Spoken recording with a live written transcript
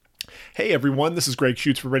Hey everyone, this is Greg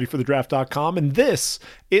Schutz for ReadyForTheDraft.com, and this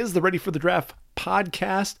is the Ready for the Draft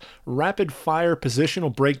podcast, rapid fire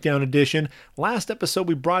positional breakdown edition. Last episode,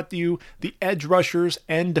 we brought you the edge rushers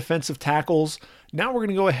and defensive tackles. Now we're going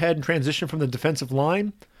to go ahead and transition from the defensive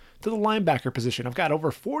line to the linebacker position. I've got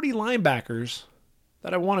over 40 linebackers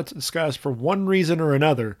that I wanted to discuss for one reason or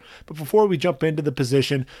another. But before we jump into the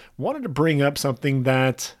position, wanted to bring up something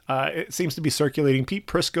that it seems to be circulating. Pete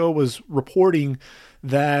Prisco was reporting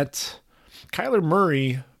that Kyler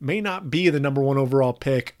Murray may not be the number one overall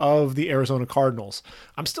pick of the Arizona Cardinals.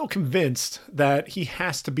 I'm still convinced that he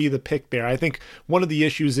has to be the pick there. I think one of the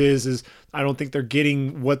issues is I don't think they're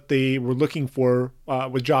getting what they were looking for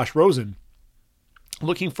with Josh Rosen.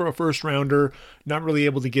 Looking for a first rounder, not really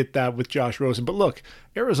able to get that with Josh Rosen. But look,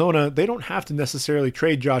 Arizona, they don't have to necessarily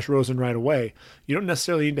trade Josh Rosen right away. You don't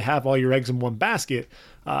necessarily need to have all your eggs in one basket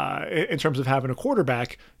in terms of having a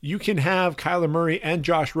quarterback. You can have Kyler Murray and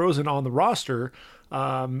Josh Rosen on the roster,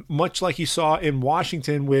 much like you saw in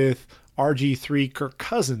Washington with RG3 Kirk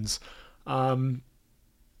Cousins.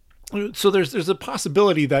 So there's a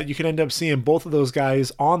possibility that you can end up seeing both of those guys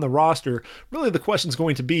on the roster. Really, the question is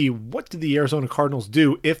going to be, what do the Arizona Cardinals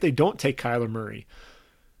do if they don't take Kyler Murray?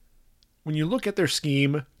 When you look at their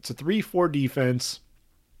scheme, it's a 3-4 defense.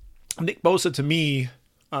 Nick Bosa, to me,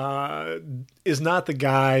 is not the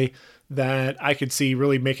guy that I could see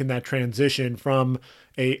really making that transition from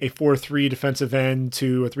a 4-3 defensive end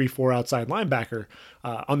to a 3-4 outside linebacker.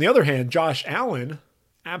 On the other hand, Josh Allen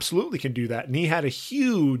absolutely can do that. And he had a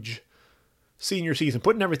huge senior season,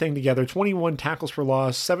 putting everything together, 21 tackles for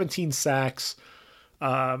loss, 17 sacks,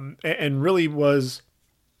 and really was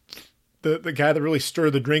the guy that really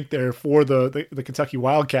stirred the drink there for the Kentucky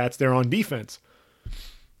Wildcats there on defense.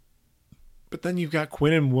 But then you've got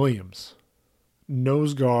Quinnen Williams,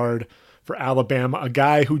 nose guard for Alabama, a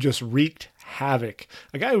guy who just wreaked havoc,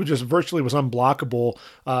 a guy who just virtually was unblockable,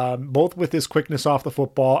 both with his quickness off the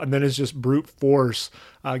football and then his just brute force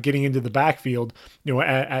getting into the backfield. You know,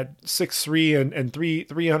 at 6'3" and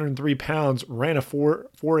 303 pounds, ran a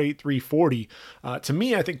 4.83 40. To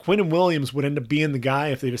me, I think Quinnen Williams would end up being the guy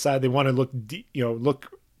if they decide they want to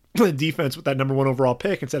look defense with that number one overall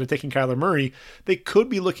pick instead of taking Kyler Murray. They could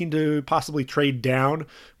be looking to possibly trade down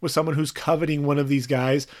with someone who's coveting one of these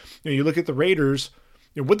guys. You look at the Raiders.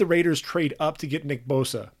 Would the Raiders trade up to get Nick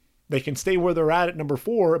Bosa? They can stay where they're at number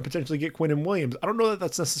 4 and potentially get Quinnen Williams. I don't know that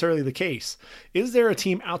that's necessarily the case. Is there a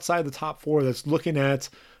team outside the top 4 that's looking at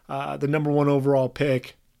the number one overall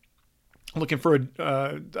pick, looking for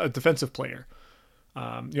a defensive player?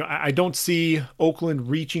 I don't see Oakland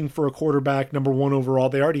reaching for a quarterback number 1 overall.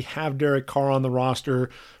 They already have Derek Carr on the roster.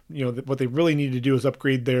 What they really need to do is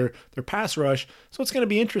upgrade their pass rush. So it's going to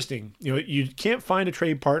be interesting. You can't find a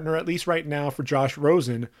trade partner, at least right now, for Josh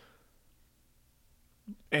Rosen.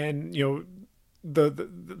 And,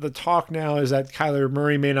 the talk now is that Kyler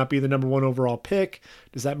Murray may not be the number 1 overall pick.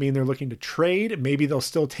 Does that mean they're looking to trade? Maybe they'll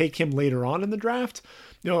still take him later on in the draft.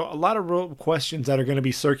 A lot of real questions that are going to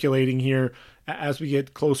be circulating here as we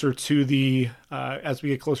get closer to the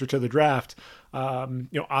draft.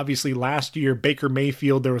 Obviously last year, Baker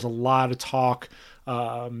Mayfield, there was a lot of talk,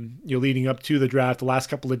 leading up to the draft. The last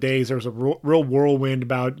couple of days, there was a real whirlwind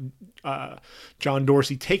about John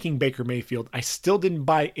Dorsey taking Baker Mayfield. I still didn't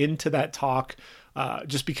buy into that talk,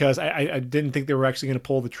 just because I didn't think they were actually going to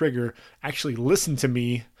pull the trigger. Actually, listen to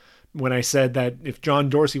me when I said that if John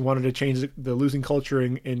Dorsey wanted to change the losing culture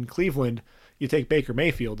in Cleveland, you take Baker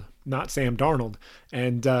Mayfield, not Sam Darnold.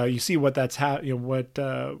 And you see what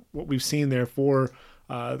what we've seen there for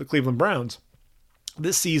the Cleveland Browns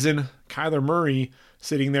this season. Kyler Murray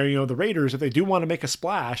sitting there. The Raiders, if they do want to make a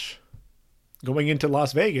splash going into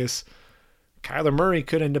Las Vegas, Kyler Murray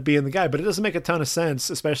could end up being the guy. But it doesn't make a ton of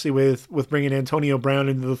sense, especially with bringing Antonio Brown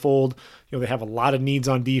into the fold. They have a lot of needs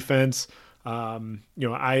on defense.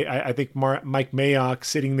 I think Mike Mayock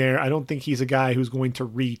sitting there, I don't think he's a guy who's going to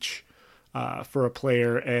reach for a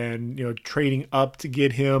player, and trading up to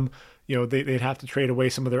get him, they'd have to trade away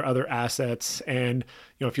some of their other assets. And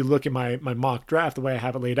if you look at my mock draft, the way I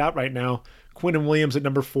have it laid out right now, Quinnen Williams at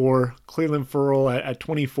number 4, Cleveland Ferrell at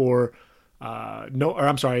 24, Noah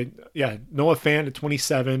Fant at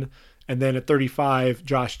 27, and then at 35,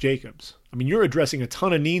 Josh Jacobs. I mean, you're addressing a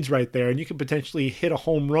ton of needs right there, and you can potentially hit a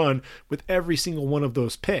home run with every single one of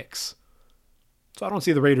those picks. So I don't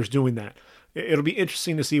see the Raiders doing that. It'll be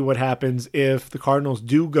interesting to see what happens if the Cardinals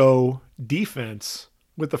do go defense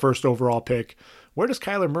with the first overall pick. Where does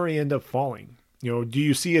Kyler Murray end up falling? Do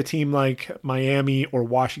you see a team like Miami or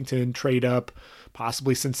Washington trade up,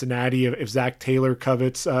 possibly Cincinnati if Zach Taylor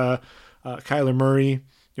covets Kyler Murray?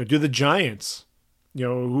 Do the Giants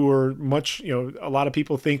who are much, a lot of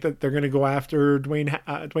people think that they're going to go after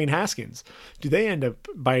Dwayne Haskins. Do they end up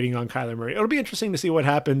biting on Kyler Murray? It'll be interesting to see what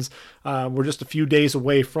happens. We're just a few days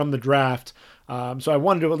away from the draft. So I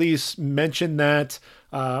wanted to at least mention that,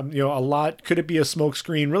 a lot, could it be a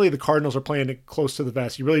smokescreen? Really, the Cardinals are playing it close to the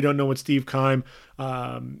vest. You really don't know what Steve Keim,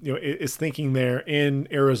 is thinking there in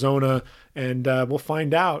Arizona. And we'll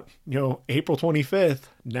find out, April 25th,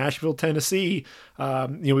 Nashville, Tennessee.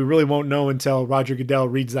 We really won't know until Roger Goodell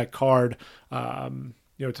reads that card,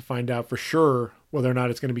 to find out for sure whether or not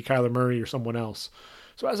it's going to be Kyler Murray or someone else.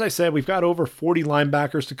 So as I said, we've got over 40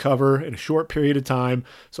 linebackers to cover in a short period of time.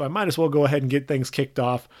 So I might as well go ahead and get things kicked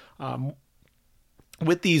off.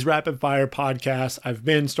 With these rapid fire podcasts, I've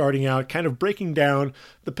been starting out kind of breaking down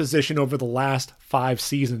the position over the last 5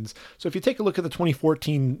 seasons. So if you take a look at the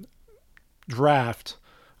 2014 draft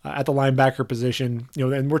at the linebacker position,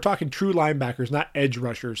 and we're talking true linebackers, not edge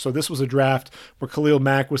rushers. So this was a draft where Khalil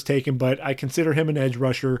Mack was taken, but I consider him an edge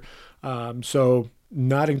rusher. So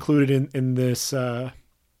not included in this,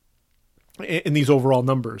 in these overall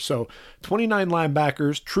numbers. So 29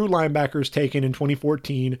 linebackers, true linebackers taken in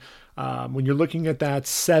 2014. When you're looking at that,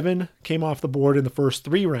 7 came off the board in the first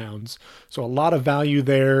 3 rounds. So a lot of value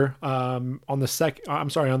there on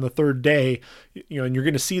the third day, and you're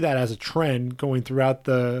going to see that as a trend going throughout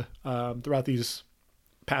these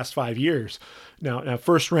past 5 years. Now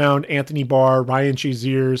first round, Anthony Barr, Ryan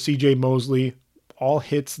Shazier, CJ Mosley, all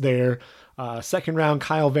hits there. Second round,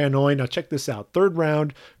 Kyle Van Noy. Now check this out. Third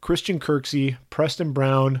round, Christian Kirksey, Preston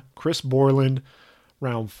Brown, Chris Borland.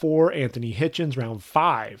 Round 4, Anthony Hitchens. Round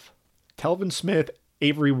 5, Telvin Smith,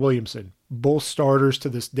 Avery Williamson. Both starters to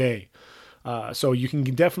this day. So you can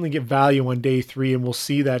definitely get value on day 3, and we'll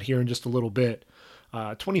see that here in just a little bit.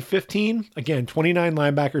 2015, again, 29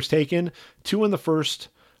 linebackers taken, 2 in the first,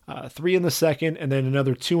 3 in the second, and then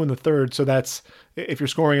another 2 in the third. So that's, if you're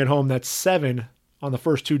scoring at home, that's 7 on the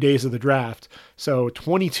first 2 days of the draft. So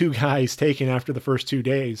 22 guys taken after the first 2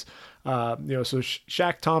 days. So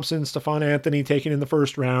Shaq Thompson, Stephon Anthony taken in the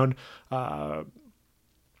first round. Bernard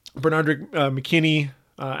McKinney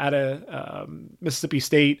out of Mississippi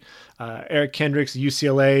State. Eric Kendricks,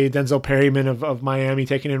 UCLA. Denzel Perryman of Miami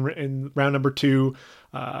taken in round number 2.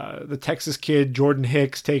 The Texas kid, Jordan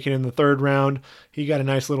Hicks, taken in the 3rd round. He got a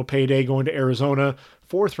nice little payday going to Arizona.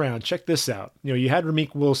 4th round, check this out. You had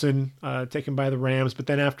Ramik Wilson taken by the Rams, but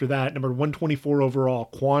then after that, number 124 overall,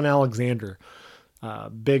 Quan Alexander.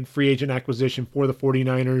 Big free agent acquisition for the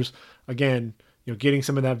 49ers. Again, getting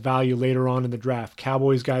some of that value later on in the draft.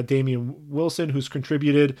 Cowboys got Damian Wilson, who's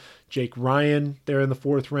contributed. Jake Ryan there in the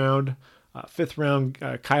 4th round. 5th round,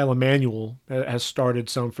 Kyle Emanuel has started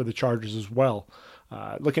some for the Chargers as well.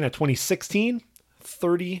 Looking at 2016,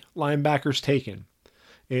 30 linebackers taken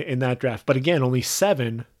in that draft. But again, only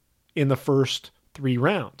 7 in the first 3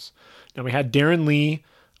 rounds. Now we had Darren Lee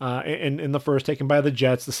in the first, taken by the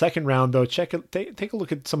Jets. The 2nd round, though, take a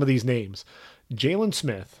look at some of these names. Jalen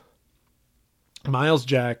Smith, Miles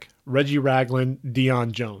Jack, Reggie Ragland,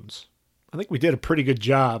 Deion Jones. I think we did a pretty good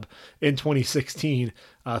job in 2016.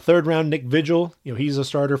 3rd round, Nick Vigil. He's a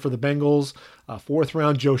starter for the Bengals. 4th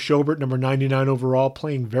round, Joe Schobert, number 99 overall,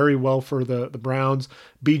 playing very well for the Browns.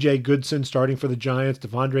 B.J. Goodson starting for the Giants.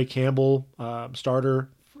 Devondre Campbell, starter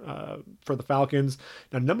for the Falcons.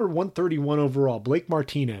 Now, number 131 overall, Blake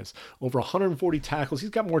Martinez, over 140 tackles. He's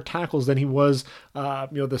got more tackles than he was,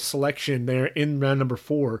 the selection there in round number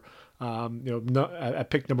 4, at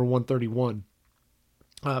pick number 131.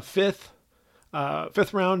 5th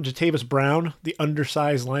round, Jatavis Brown, the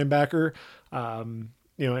undersized linebacker.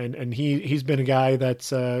 And he's been a guy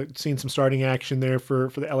that's seen some starting action there for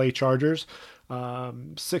the LA Chargers.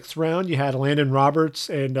 6th round, you had Landon Roberts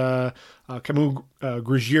and Camus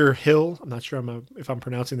Grugier-Hill. I'm not sure if I'm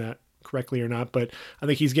pronouncing that correctly or not, but I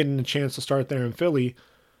think he's getting a chance to start there in Philly.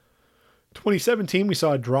 2017, we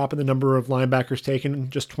saw a drop in the number of linebackers taken,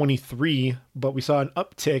 just 23, but we saw an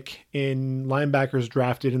uptick in linebackers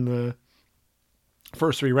drafted in the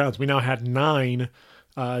first 3 rounds. We now had 9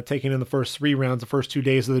 taken in the first 3 rounds, the first 2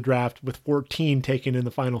 days of the draft, with 14 taken in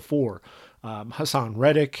the final 4. Hassan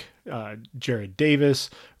Reddick, Jared Davis,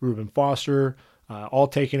 Reuben Foster, all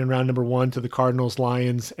taken in round number 1 to the Cardinals,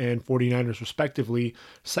 Lions, and 49ers respectively.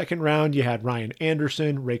 2nd round, you had Ryan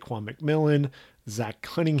Anderson, Raekwon McMillan, Zach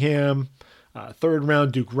Cunningham. 3rd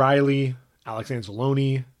round, Duke Riley, Alex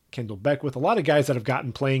Anzalone, Kendall Beckwith. A lot of guys that have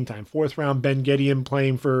gotten playing time. 4th round, Ben Gideon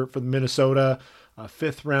playing for the Minnesota.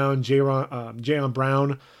 5th round, Jayon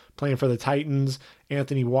Brown playing for the Titans.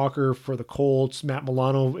 Anthony Walker for the Colts. Matt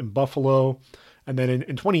Milano in Buffalo. And then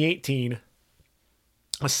in 2018,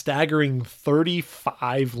 a staggering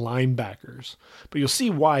 35 linebackers. But you'll see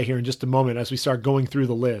why here in just a moment as we start going through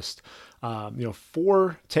the list.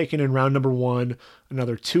 4 taken in round number 1,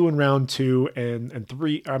 another 2 in round 2,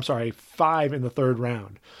 and 5 in the third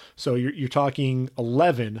round. So you're talking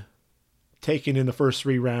 11 taken in the first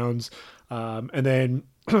 3 rounds, and then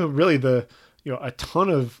really a ton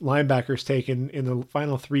of linebackers taken in the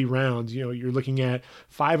final 3 rounds. You're looking at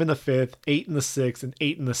 5 in the 5th, 8 in the 6th, and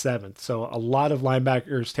 8 in the 7th. So a lot of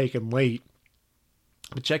linebackers taken late.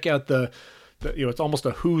 But check out it's almost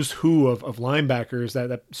a who's who of linebackers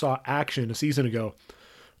that saw action a season ago.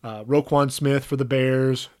 Roquan Smith for the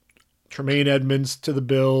Bears, Tremaine Edmonds to the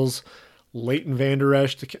Bills, Leighton Vander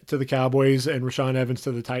Esch to the Cowboys, and Rashaan Evans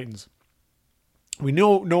to the Titans. We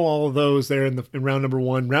know all of those there in round number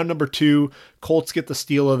 1. Round number 2, Colts get the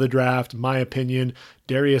steal of the draft, in my opinion.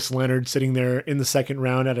 Darius Leonard sitting there in the second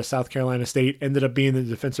round out of South Carolina State ended up being the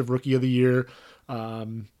defensive rookie of the year.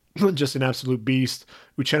 Just an absolute beast.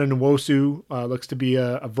 Uchenna Nwosu looks to be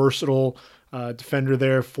a versatile defender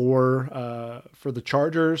there for the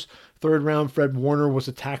Chargers. Third round, Fred Warner was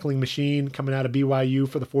a tackling machine coming out of BYU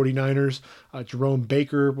for the 49ers. Jerome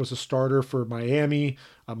Baker was a starter for Miami.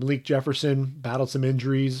 Malik Jefferson battled some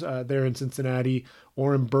injuries there in Cincinnati.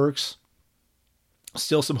 Oren Burks,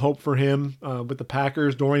 still some hope for him with the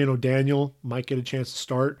Packers. Dorian O'Daniel might get a chance to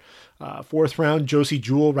start. Fourth round, Josie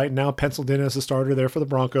Jewell right now penciled in as a starter there for the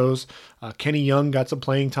Broncos. Kenny Young got some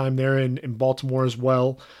playing time there in Baltimore as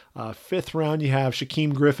well. Fifth round, you have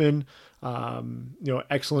Shaquem Griffin.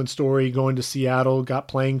 Excellent story going to Seattle, got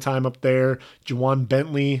playing time up there. Juwan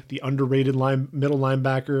Bentley, the underrated middle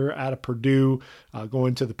linebacker out of Purdue,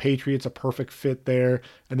 going to the Patriots, a perfect fit there.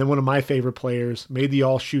 And then one of my favorite players, made the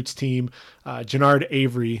all-shoots team, Jannard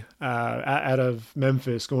Avery out of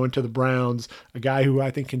Memphis, going to the Browns, a guy who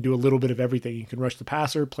I think can do a little bit of everything. He can rush the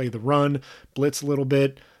passer, play the run, blitz a little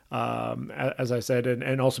bit, as I said,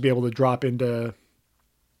 and also be able to drop into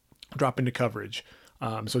coverage.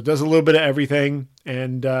 So it does a little bit of everything,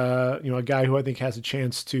 and a guy who I think has a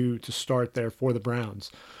chance to start there for the Browns.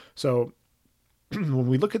 So when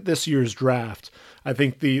we look at this year's draft, I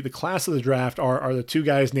think the class of the draft are the 2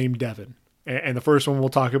 guys named Devin. And the first one we'll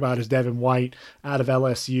talk about is Devin White out of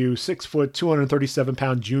LSU, 6 foot,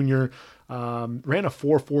 237-pound junior. Ran a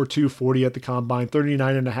 4.42 40 at the combine,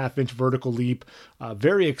 39.5-inch vertical leap,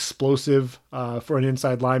 very explosive for an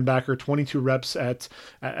inside linebacker, 22 reps at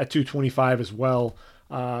 225 as well.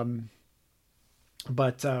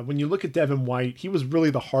 But when you look at Devin White, he was really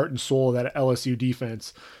the heart and soul of that LSU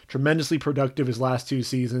defense. Tremendously productive his last 2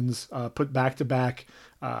 seasons, put back-to-back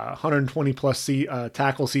 120-plus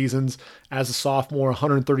tackle seasons. As a sophomore,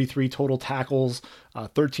 133 total tackles,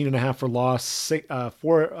 13.5 for loss,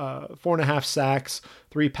 4.5 sacks,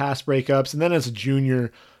 3 pass breakups. And then as a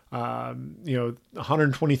junior,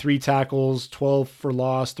 123 tackles, 12 for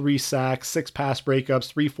loss, 3 sacks, 6 pass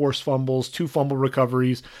breakups, 3 forced fumbles, 2 fumble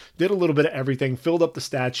recoveries, did a little bit of everything, filled up the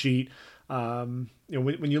stat sheet. When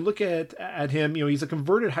you look at him, he's a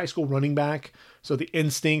converted high school running back, so the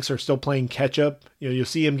instincts are still playing catch up. You'll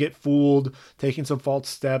see him get fooled, taking some false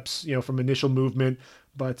steps, from initial movement,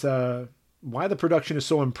 but why the production is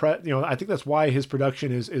so I think that's why his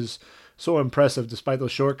production is so impressive despite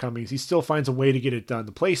those shortcomings. He still finds a way to get it done.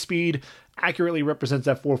 The play speed accurately represents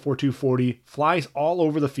that 4.42 40, flies all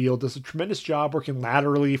over the field, does a tremendous job working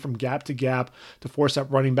laterally from gap to gap to force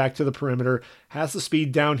that running back to the perimeter, has the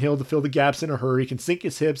speed downhill to fill the gaps in a hurry, can sink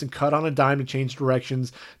his hips and cut on a dime to change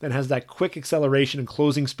directions, then has that quick acceleration and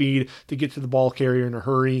closing speed to get to the ball carrier in a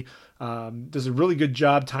hurry. Does a really good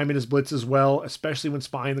job timing his blitz as well, especially when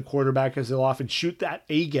spying the quarterback, as he'll often shoot that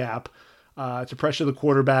A gap to pressure the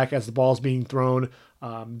quarterback as the ball's being thrown.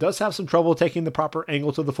 Does have some trouble taking the proper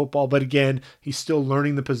angle to the football, but again, he's still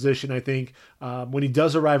learning the position, I think. When he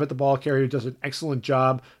does arrive at the ball carrier, he does an excellent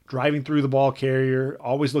job driving through the ball carrier,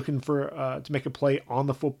 always looking for to make a play on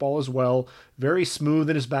the football as well. Very smooth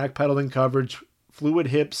in his backpedaling coverage, fluid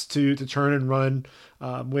hips to turn and run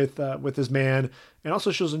with his man, and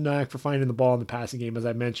also shows a knack for finding the ball in the passing game, as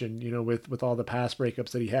I mentioned, with all the pass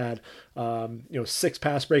breakups that he had. 6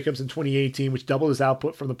 pass breakups in 2018, which doubled his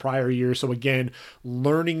output from the prior year. So again,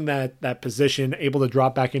 learning that position, able to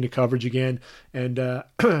drop back into coverage again. And,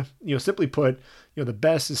 simply put, the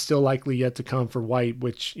best is still likely yet to come for White,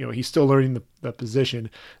 which, he's still learning the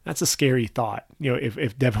position. That's a scary thought.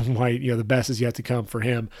 If Devin White, the best is yet to come for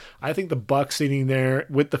him. I think the Bucs sitting there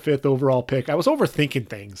with the 5th overall pick, I was overthinking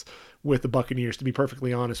things with the Buccaneers, to be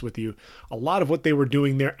perfectly honest with you. A lot of what they were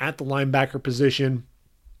doing there at the linebacker position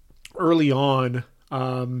early on,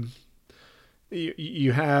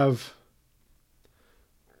 you have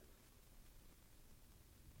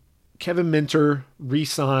Kevin Minter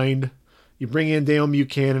re-signed. You bring in Dale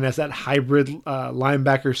Buchanan as that hybrid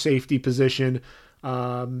linebacker safety position,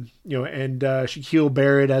 and Shaquille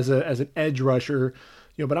Barrett as an edge rusher.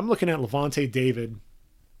 But I'm looking at Levante David,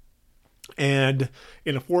 and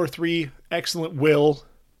in a 4-3, excellent will.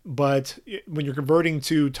 But when you're converting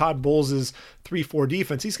to Todd Bowles' 3-4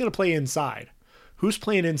 defense, he's going to play inside. Who's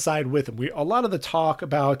playing inside with him? A lot of the talk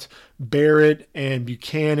about Barrett and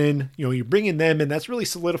Buchanan, you're bringing them in. That's really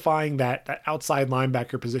solidifying that outside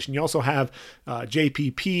linebacker position. You also have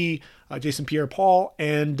JPP, Jason Pierre-Paul,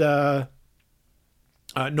 and Noah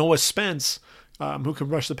Spence, who can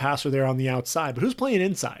rush the passer there on the outside. But who's playing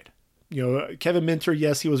inside? Kevin Minter,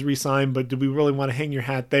 yes, he was re-signed, but do we really want to hang your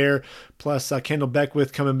hat there? Plus Kendall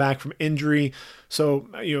Beckwith coming back from injury. So,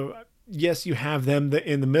 yes, you have them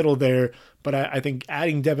in the middle there, but I think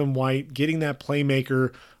adding Devin White, getting that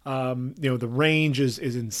playmaker, the range is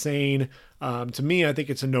insane. To me, I think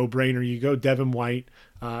it's a no-brainer. You go Devin White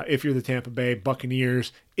if you're the Tampa Bay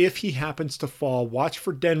Buccaneers. If he happens to fall, watch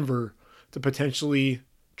for Denver to potentially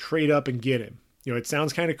trade up and get him. It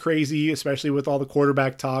sounds kind of crazy, especially with all the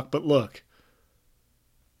quarterback talk, but look,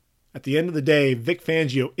 at the end of the day, Vic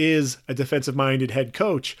Fangio is a defensive-minded head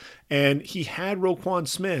coach, and he had Roquan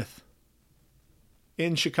Smith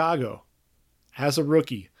in Chicago as a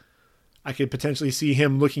rookie. I could potentially see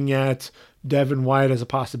him looking at Devin White as a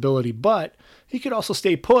possibility, but he could also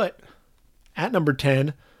stay put at number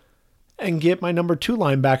 10 and get my number 2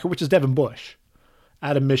 linebacker, which is Devin Bush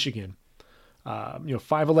out of Michigan.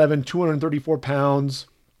 5'11", 234 pounds,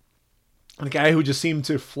 and a guy who just seemed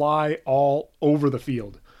to fly all over the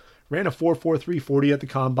field. Ran a 4.43 40 at the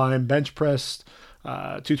combine, bench pressed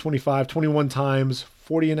 225 21 times,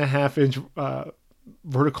 40.5-inch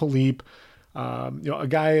vertical leap. A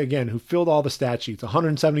guy, again, who filled all the stat sheets,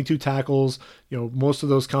 172 tackles, most of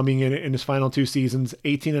those coming in his final 2 seasons,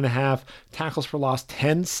 18.5 tackles for loss,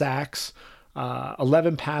 10 sacks,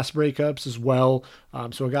 11 pass breakups as well.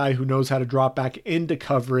 So a guy who knows how to drop back into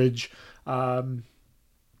coverage.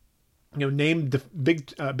 Named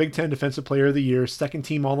Big Ten Defensive Player of the Year, second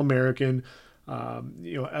team All-American.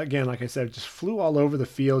 Again, like I said, just flew all over the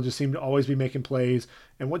field, just seemed to always be making plays.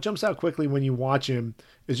 And what jumps out quickly when you watch him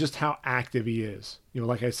is just how active he is.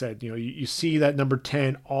 Like I said, you see that number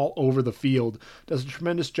 10 all over the field. Does a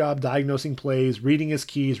tremendous job diagnosing plays, reading his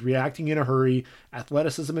keys, reacting in a hurry.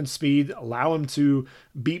 Athleticism and speed allow him to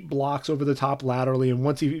beat blocks over the top laterally. And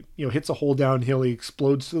once he hits a hole downhill, he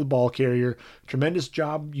explodes to the ball carrier. Tremendous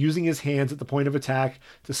job using his hands at the point of attack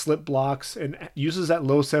to slip blocks, and uses that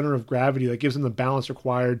low center of gravity that gives him the balance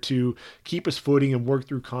required to keep his footing and work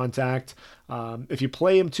through contact. If you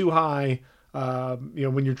play him too high,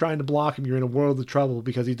 when you're trying to block him, you're in a world of trouble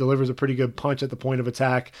because he delivers a pretty good punch at the point of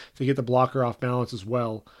attack to get the blocker off balance as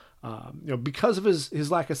well. Because of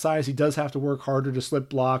his lack of size, he does have to work harder to slip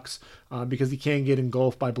blocks because he can get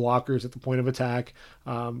engulfed by blockers at the point of attack.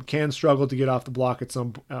 Can struggle to get off the block at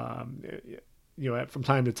some, from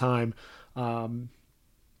time to time.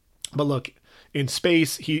 But look, in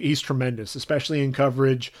space, he's tremendous, especially in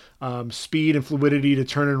coverage. Speed and fluidity to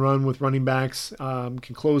turn and run with running backs. Can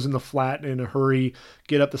close in the flat in a hurry,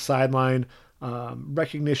 get up the sideline.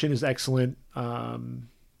 Recognition is excellent.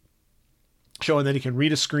 Showing that he can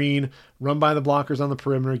read a screen, run by the blockers on the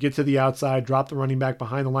perimeter, get to the outside, drop the running back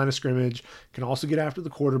behind the line of scrimmage, can also get after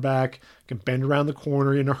the quarterback, can bend around the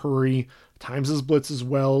corner in a hurry, times his blitz as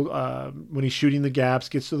well when he's shooting the gaps,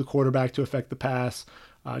 gets to the quarterback to affect the pass.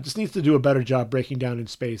 Just needs to do a better job breaking down in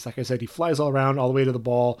space. Like I said, he flies all around, all the way to the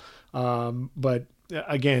ball. But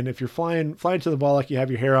again, if you're flying to the ball like you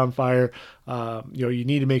have your hair on fire, you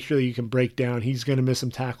need to make sure that you can break down. He's going to miss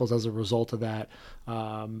some tackles as a result of that.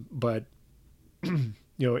 But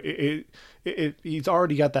he's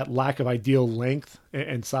already got that lack of ideal length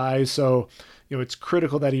and size. So, it's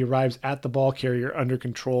critical that he arrives at the ball carrier under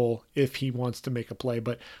control if he wants to make a play.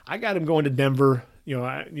 But I got him going to Denver.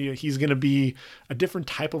 He's going to be a different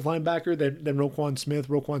type of linebacker than Roquan Smith.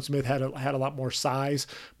 Roquan Smith had a lot more size,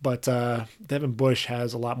 but Devin Bush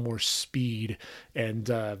has a lot more speed. And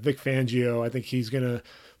Vic Fangio, I think he's going to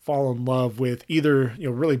fall in love with either,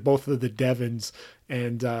 really both of the Devins.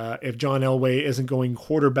 And if John Elway isn't going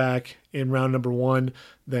quarterback in round number 1,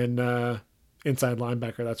 then inside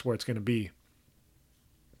linebacker, that's where it's going to be.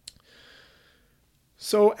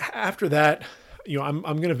 So after that, I'm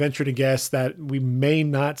going to venture to guess that we may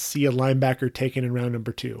not see a linebacker taken in round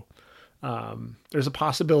number 2. There's a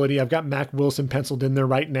possibility. I've got Mack Wilson penciled in there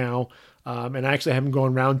right now, and I actually have him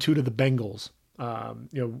going round 2 to the Bengals.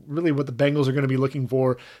 Really what the Bengals are going to be looking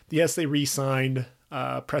for. Yes, they re-signed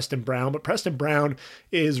Preston Brown, but Preston Brown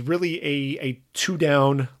is really a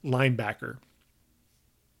 2-down linebacker.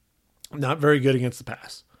 Not very good against the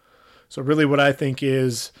pass. So really what I think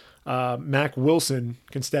is Mack Wilson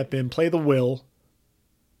can step in, play the will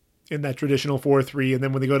in that traditional 4-3, and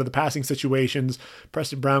then when they go to the passing situations,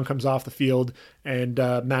 Preston Brown comes off the field, and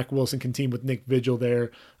Mack Wilson can team with Nick Vigil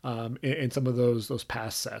there in some of those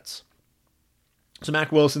pass sets. So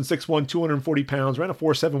Mack Wilson, 6'1", 240 pounds, ran a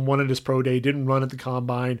 4.71 at his pro day, didn't run at the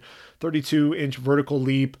combine, 32-inch vertical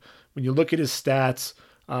leap. When you look at his stats,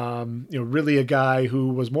 really a guy who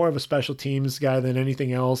was more of a special teams guy than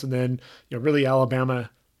anything else. And then, really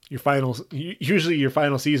Alabama, usually your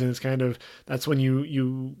final season is kind of, that's when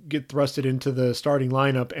you get thrusted into the starting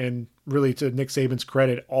lineup, and really to Nick Saban's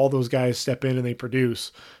credit, all those guys step in and they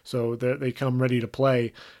produce. So they come ready to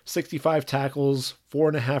play. 65 tackles,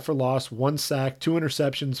 4.5 for loss, 1 sack, 2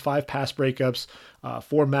 interceptions, 5 pass breakups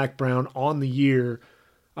for Mack Brown on the year.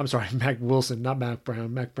 I'm sorry, Mack Wilson, not Mack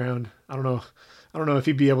Brown. Mack Brown, I don't know if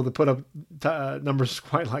he'd be able to put up numbers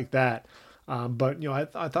quite like that. But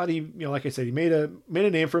I thought he, like I said, he made a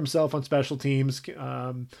name for himself on special teams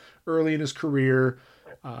early in his career.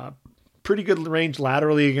 Pretty good range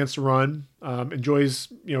laterally against the run. Enjoys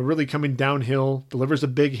really coming downhill. Delivers a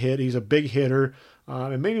big hit. He's a big hitter,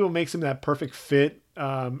 and maybe what makes him that perfect fit,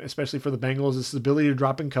 especially for the Bengals, is his ability to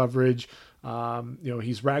drop in coverage.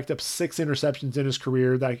 He's racked up 6 interceptions in his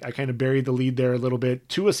career. That I kind of buried the lead there a little bit.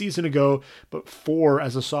 2 a season ago, but 4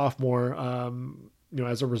 as a sophomore.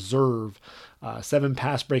 As a reserve, 7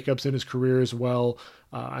 pass breakups in his career as well.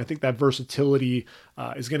 I think that versatility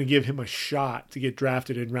is going to give him a shot to get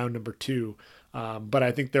drafted in round number 2. But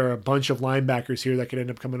I think there are a bunch of linebackers here that could end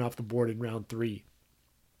up coming off the board in round 3.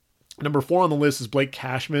 Number 4 on the list is Blake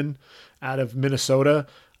Cashman out of Minnesota.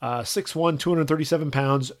 6'1", 237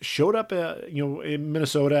 pounds, showed up in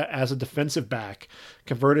Minnesota as a defensive back,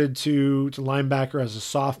 converted to linebacker as a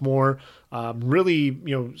sophomore, really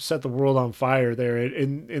set the world on fire there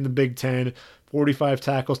in the Big Ten. 45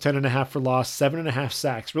 tackles, 10.5 for loss, 7.5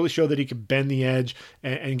 sacks. Really showed that he could bend the edge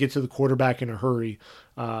and get to the quarterback in a hurry.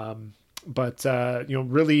 Really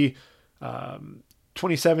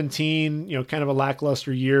 2017, kind of a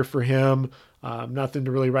lackluster year for him. Nothing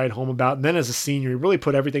to really write home about. And then as a senior, he really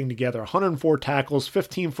put everything together. 104 tackles,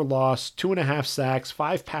 15 for loss, 2.5 sacks,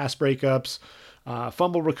 5 pass breakups,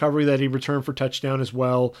 fumble recovery that he returned for touchdown as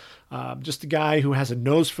well. Just a guy who has a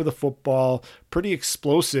nose for the football, pretty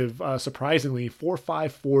explosive, surprisingly,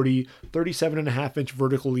 4.5 40, 37.5-inch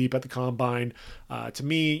vertical leap at the combine. To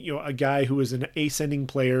me, a guy who is an ascending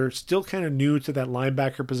player, still kind of new to that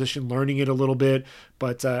linebacker position, learning it a little bit,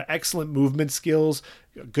 but excellent movement skills,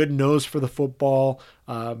 good nose for the football,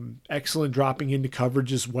 excellent dropping into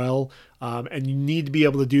coverage as well. And you need to be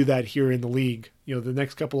able to do that here in the league. The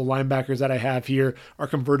next couple of linebackers that I have here are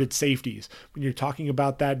converted safeties. When you're talking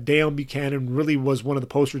about that, Dale Buchanan really was one of the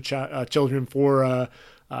poster children for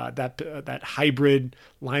that hybrid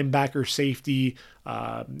linebacker safety,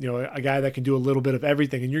 a guy that can do a little bit of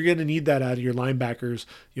everything, and you're going to need that out of your linebackers.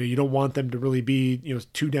 You don't want them to really be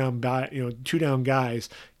two down guys.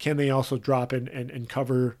 Can they also drop and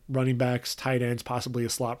cover running backs, tight ends, possibly a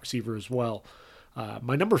slot receiver as well?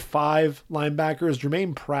 My number 5 linebacker is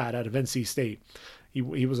Jermaine Pratt out of NC State. He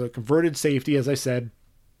was a converted safety, as I said.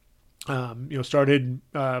 Started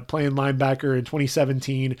playing linebacker in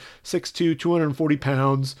 2017, 6'2", 240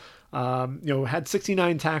 pounds. Had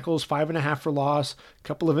 69 tackles, 5.5 for loss, a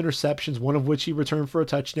couple of interceptions, one of which he returned for a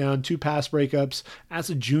touchdown, 2 pass breakups as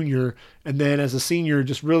a junior. And then as a senior,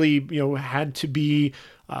 just really, had to be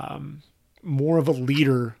more of a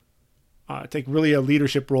leader, take really a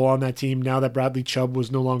leadership role on that team now that Bradley Chubb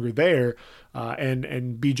was no longer there.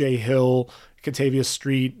 And BJ Hill, Contavious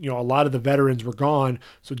Street, a lot of the veterans were gone.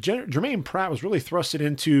 So Jermaine Pratt was really thrusted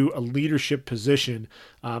into a leadership position.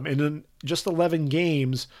 And in just 11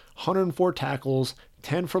 games, 104 tackles,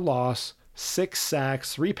 10 for loss, 6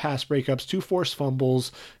 sacks, 3 pass breakups, 2 forced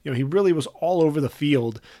fumbles. He really was all over the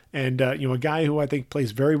field. And, a guy who I think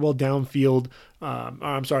plays very well downfield,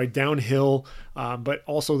 downhill, but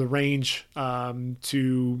also the range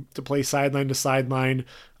to play sideline to sideline.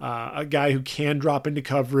 A guy who can drop into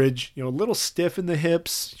coverage, a little stiff in the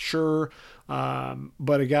hips, sure.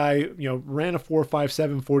 But a guy, ran a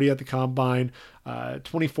 4.57 40 at the combine,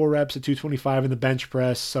 24 reps at 225 in the bench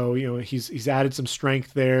press. So, he's added some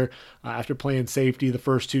strength there after playing safety the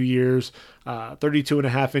first 2 years,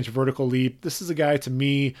 32.5-inch vertical leap. This is a guy, to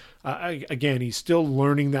me, again, he's still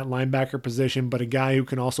learning that linebacker position, but a guy who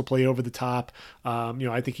can also play over the top.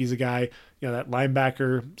 I think he's a guy, that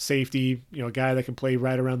linebacker, safety, a guy that can play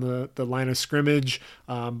right around the line of scrimmage,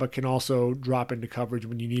 but can also drop into coverage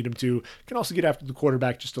when you need him to. Can also get after the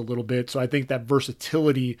quarterback just a little bit. So I think that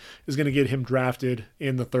versatility is going to get him drafted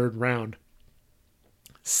in the 3rd round.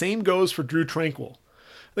 Same goes for Drew Tranquil.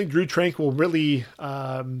 I think Drew Tranquil really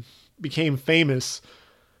became famous,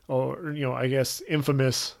 or I guess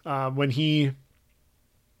infamous, when I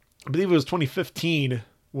believe it was 2015,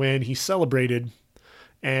 when he celebrated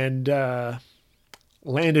and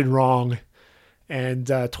landed wrong and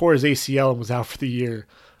tore his ACL and was out for the year.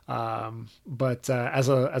 But as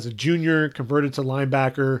a junior, converted to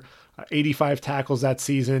linebacker, 85 tackles that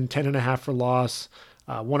season, 10.5 for loss,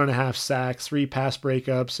 1.5 sacks, 3 pass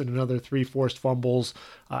breakups, and another 3 forced fumbles.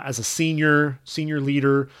 As a senior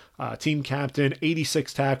leader, team captain,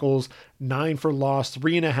 86 tackles, 9 for loss,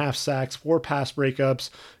 3.5 sacks, 4 pass breakups.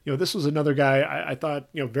 This was another guy I thought,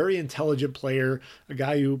 very intelligent player, a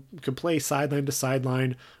guy who could play sideline to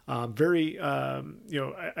sideline, very,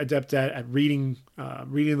 adept at reading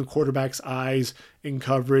the quarterback's eyes in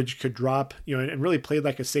coverage, could drop, and really played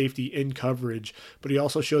like a safety in coverage. But he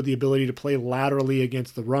also showed the ability to play laterally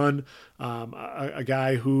against the run. A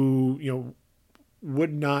guy who,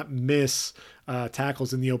 would not miss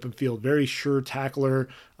tackles in the open field. Very sure tackler,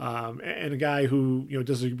 and a guy who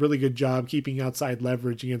does a really good job keeping outside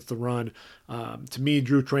leverage against the run. To me,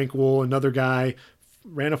 Drew Tranquil, another guy,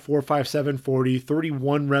 ran a 4.57 40,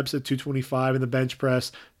 31 reps at 225 in the bench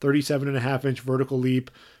press, 37.5-inch vertical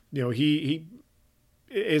leap. He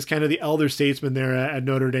is kind of the elder statesman there at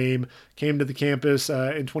Notre Dame. Came to the campus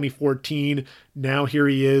in 2014. Now here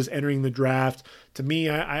he is entering the draft. To me,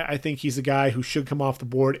 I think he's a guy who should come off the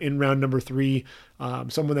board in round number 3.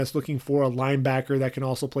 Someone that's looking for a linebacker that can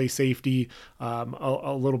also play safety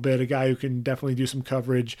a little bit. A guy who can definitely do some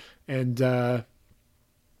coverage and can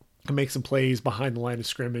make some plays behind the line of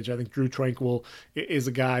scrimmage. I think Drew Tranquil is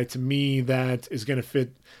a guy, to me, that is going to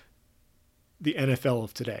fit the NFL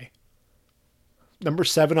of today. Number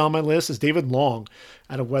 7 on my list is David Long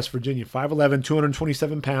out of West Virginia. 5'11",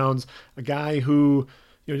 227 pounds. A guy who,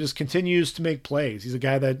 just continues to make plays. He's a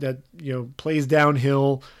guy that plays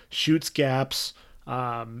downhill, shoots gaps.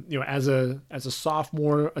 As a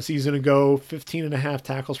sophomore a season ago, 15.5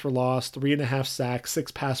 tackles for loss, 3.5 sacks,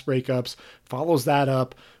 6 pass breakups. Follows that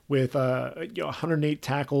up with 108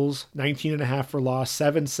 tackles, 19.5 for loss,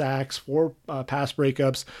 7 sacks, 4 pass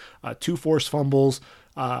breakups, 2 forced fumbles.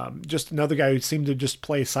 Just another guy who seemed to just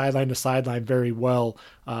play sideline to sideline very well.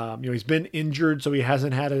 He's been injured, so he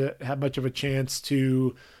hasn't had much of a chance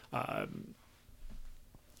to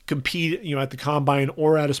compete, at the combine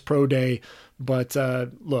or at his pro day. But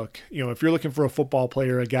look, if you're looking for a football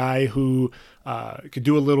player, a guy who could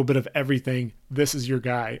do a little bit of everything, this is your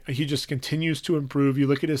guy. He just continues to improve. You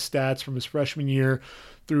look at his stats from his freshman year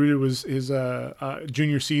through to his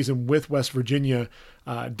junior season with West Virginia.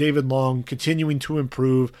 David Long continuing to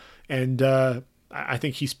improve, and I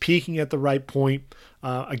think he's peaking at the right point.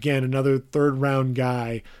 Again, another 3rd-round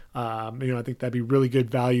guy. I think that'd be really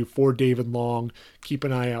good value for David Long. Keep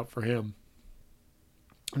an eye out for him.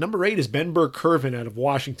 Number 8 is Ben Burr-Kirven out of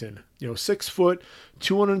Washington. 6 foot,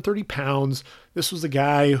 230 pounds. This was a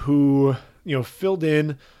guy who, filled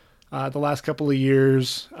in the last couple of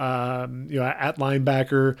years, at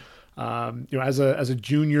linebacker. As a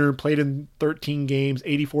junior, played in 13 games,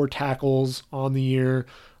 84 tackles on the year.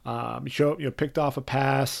 Picked off a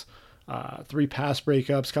pass, 3 pass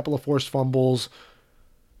breakups, couple of forced fumbles.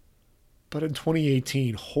 But in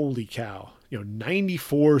 2018, holy cow,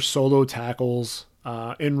 94 solo tackles,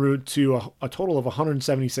 en route to a total of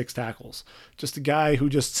 176 tackles. Just a guy who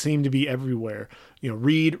just seemed to be everywhere.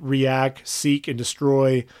 Read, react, seek, and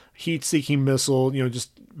destroy, heat-seeking missile,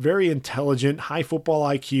 just very intelligent, high football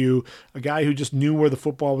IQ, a guy who just knew where the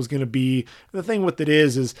football was going to be. And the thing with it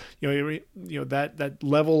is that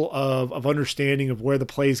level of understanding of where the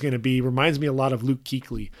play is going to be reminds me a lot of Luke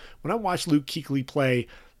Kuechly. When I watched Luke Kuechly play,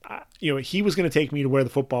 he was going to take me to where the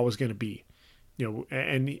football was going to be.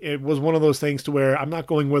 And it was one of those things to where I'm not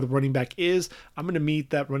going where the running back is. I'm going to meet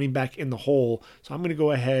that running back in the hole. So I'm going to go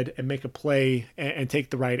ahead and make a play and take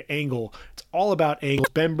the right angle. It's all about angles.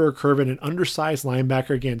 Ben Burr-Kirven, an undersized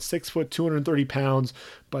linebacker, again, 6 foot, 230 pounds,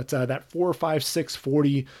 but that 4.56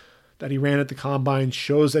 40 that he ran at the combine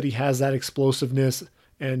shows that he has that explosiveness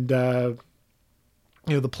and,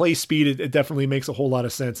 the play speed, it definitely makes a whole lot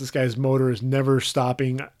of sense. This guy's motor is never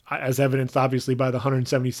stopping, as evidenced obviously by the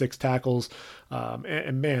 176 tackles.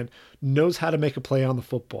 And man, knows how to make a play on the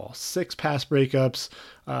football. 6 pass breakups,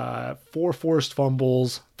 4 forced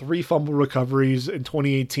fumbles, 3 fumble recoveries in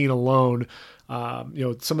 2018 alone.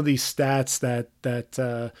 Some of these stats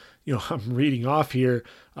that I'm reading off here,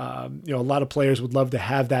 a lot of players would love to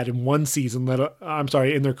have that in one season,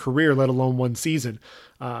 in their career, let alone one season.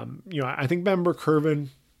 I think Ben Burr-Kirven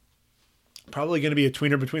probably going to be a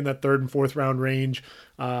tweener between that 3rd and 4th round range.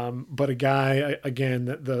 But a guy, again,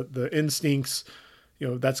 the instincts,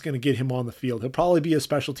 that's going to get him on the field. He'll probably be a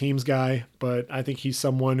special teams guy, but I think he's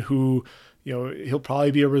someone who, he'll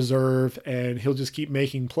probably be a reserve, and he'll just keep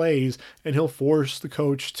making plays, and he'll force the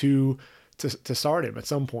coach to start him at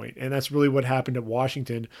some point. And that's really what happened at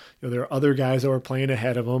Washington. There are other guys that were playing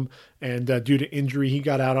ahead of him, and due to injury, he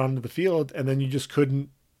got out onto the field, and then you just couldn't.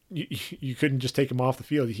 You couldn't just take him off the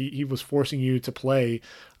field. He was forcing you to play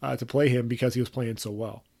him because he was playing so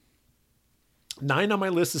well. 9 on my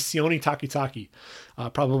list is Sione Takitaki,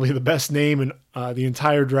 probably the best name in the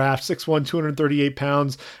entire draft. 6'1", 238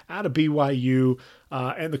 pounds, out of BYU.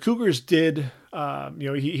 And the Cougars did,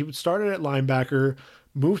 he started at linebacker,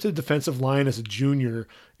 moved to defensive line as a junior,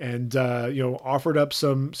 and offered up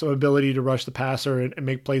some ability to rush the passer and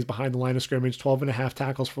make plays behind the line of scrimmage. 12.5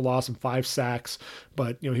 tackles for loss and 5 sacks.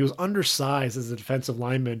 But he was undersized as a defensive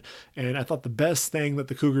lineman, and I thought the best thing that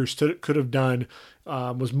the Cougars could have done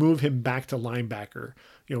was move him back to linebacker.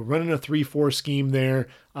 Running a 3-4 scheme there,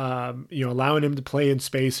 allowing him to play in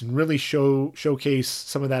space and really showcase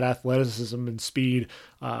some of that athleticism and speed.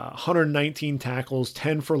 119 tackles,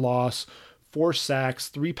 10 for loss, 4 sacks,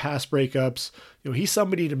 3 pass breakups. He's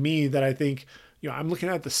somebody to me that I think, I'm looking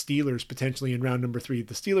at the Steelers potentially in round number 3.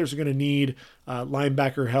 The Steelers are going to need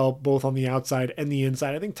linebacker help both on the outside and the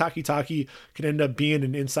inside. I think Takitaki could end up being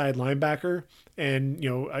an inside linebacker. And,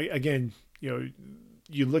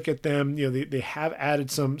 you look at them, they have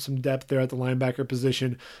added some depth there at the linebacker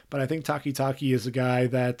position, but I think Takitaki is a guy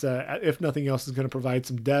that, if nothing else, is going to provide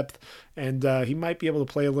some depth, and he might be able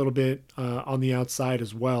to play a little bit on the outside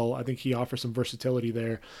as well. I think he offers some versatility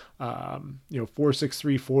there.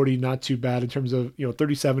 4.63 40, not too bad in terms of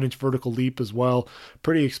 37-inch vertical leap as well.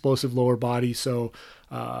 Pretty explosive lower body. So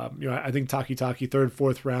I think Takitaki 3rd,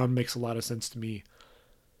 4th round makes a lot of sense to me.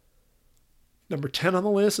 Number 10 on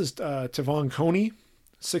the list is Tavon Coney.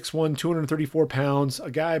 6'1", 234 pounds,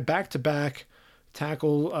 a guy back-to-back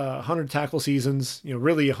tackle, 100 tackle seasons,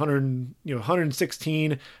 really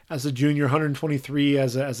 116 as a junior, 123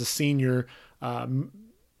 as a senior,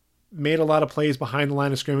 made a lot of plays behind the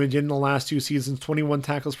line of scrimmage in the last 2 seasons, 21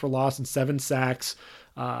 tackles for loss and 7 sacks,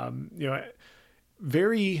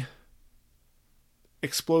 very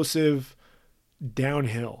explosive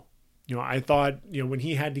downhill. I thought, when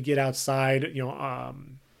he had to get outside,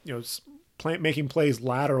 making plays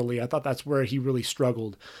laterally, I thought that's where he really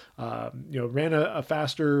struggled. Ran a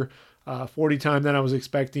faster 40 time than I was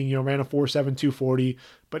expecting. Ran a 4.7 240.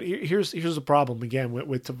 But here's the problem again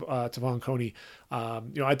with Tavon Coney.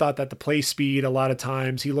 I thought that the play speed, a lot of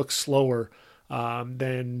times he looks slower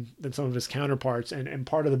than some of his counterparts. And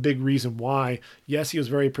part of the big reason why, yes, he was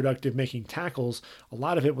very productive making tackles. A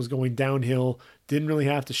lot of it was going downhill. Didn't really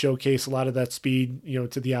have to showcase a lot of that speed,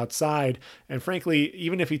 to the outside. And frankly,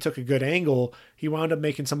 even if he took a good angle, he wound up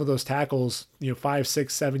making some of those tackles, 5,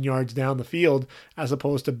 6, 7 yards down the field, as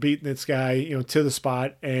opposed to beating this guy, to the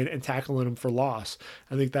spot and tackling him for loss.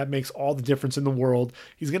 I think that makes all the difference in the world.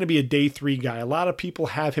 He's going to be a day 3 guy. A lot of people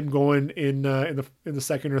have him going in the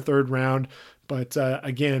 2nd or 3rd round. But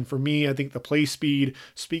again, for me, I think the play speed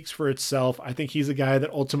speaks for itself. I think he's a guy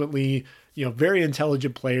that ultimately, very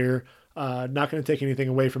intelligent player. Not going to take anything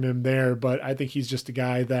away from him there, but I think he's just a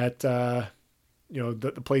guy that,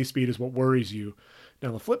 the play speed is what worries you. Now,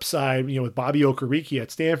 on the flip side, with Bobby Okereke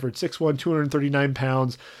at Stanford, 6'1", 239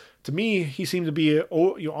 pounds, to me, he seemed to be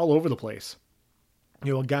all over the place.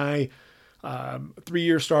 A guy,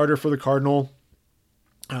 3-year starter for the Cardinal,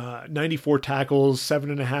 94 tackles,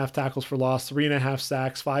 7.5 tackles for loss, 3.5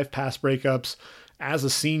 sacks, 5 pass breakups as a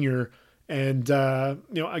senior. And, a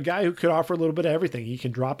guy who could offer a little bit of everything. He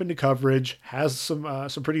can drop into coverage, has some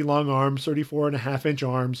pretty long arms, 34.5-inch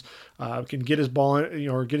arms, can get his ball,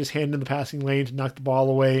 or get his hand in the passing lane to knock the ball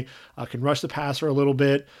away, can rush the passer a little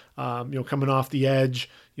bit, coming off the edge.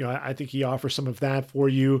 I think he offers some of that for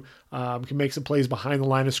you, can make some plays behind the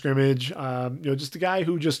line of scrimmage. Just a guy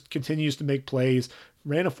who just continues to make plays.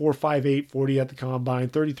 Ran a 4.58 40 at the combine,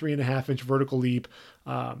 33.5-inch vertical leap.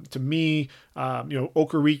 To me,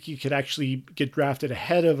 Okereke could actually get drafted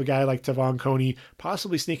ahead of a guy like Tavon Coney,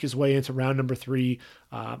 possibly sneak his way into round number 3.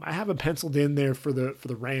 I have him penciled in there for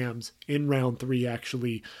the Rams in round 3,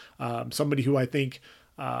 actually. Somebody who I think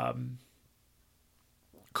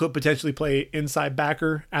could potentially play inside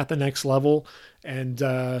backer at the next level. And,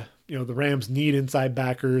 the Rams need inside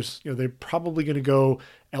backers. They're probably going to go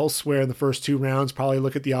elsewhere in the first 2 rounds, probably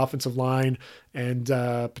look at the offensive line and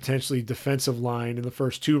potentially defensive line in the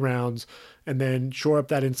first 2 rounds, and then shore up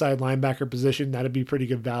that inside linebacker position. That'd be pretty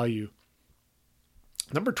good value.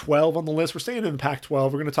 Number 12 on the list, we're staying in the Pac-12.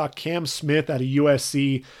 We're going to talk Cam Smith out of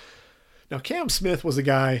USC. Now, Cam Smith was a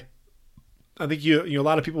guy I think a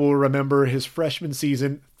lot of people will remember his freshman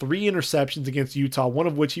season, 3 interceptions against Utah, one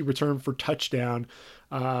of which he returned for touchdown.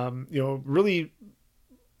 Really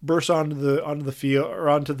burst onto the field or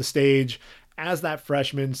onto the stage as that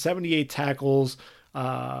freshman. 78 tackles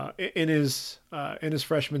in his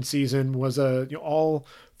freshman season. Was a all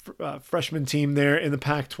freshman team there in the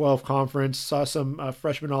Pac-12 conference. Saw some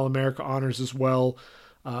freshman All-America honors as well.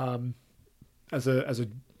 As a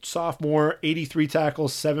sophomore, 83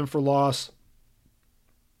 tackles, 7 for loss.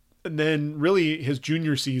 And then really his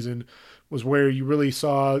junior season was where you really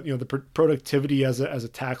saw, the productivity as a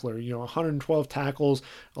tackler, 112 tackles,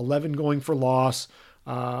 11 going for loss,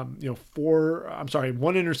 1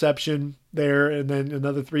 interception there, and then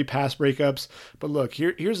another 3 pass breakups. But look,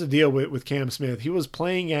 here's the deal with Cam Smith. He was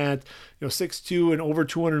playing at, 6'2" and over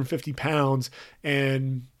 250 pounds.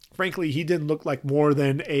 And frankly, he didn't look like more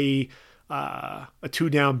than a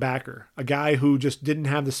 2-down backer, a guy who just didn't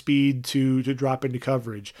have the speed to drop into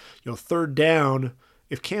coverage. Third down,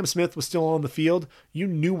 if Cam Smith was still on the field, you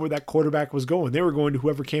knew where that quarterback was going. They were going to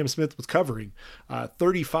whoever Cam Smith was covering.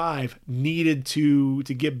 35 needed to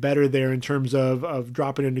get better there in terms of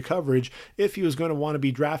dropping into coverage if he was going to want to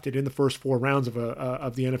be drafted in the first 4 rounds of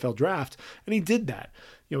the NFL draft, and he did that.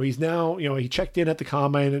 He's now, he checked in at the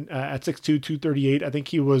combine at 6'2", 238. I think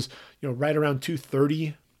he was, right around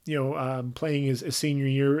 230. Playing his senior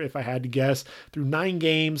year, if I had to guess, through 9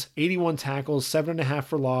 games, 81 tackles, 7.5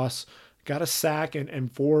 for loss, got a sack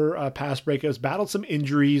and 4 pass breakups, battled some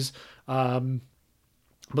injuries. But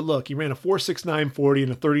look, he ran a 4.69 40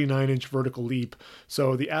 and a 39-inch vertical leap.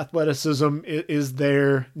 So the athleticism is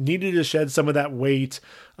there, needed to shed some of that weight.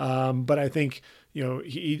 But I think,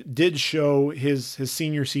 he did show his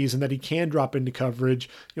senior season that he can drop into coverage.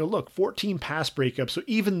 14 pass breakups. So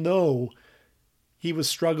even though he was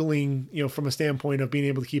struggling, from a standpoint of being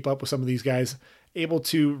able to keep up with some of these guys, able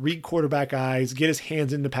to read quarterback eyes, get his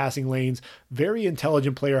hands into passing lanes, very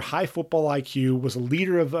intelligent player, high football IQ, was a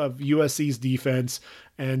leader of USC's defense.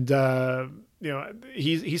 And,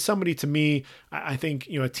 he's somebody to me, I think,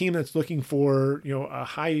 a team that's looking for, a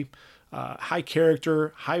high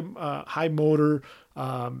character, high motor,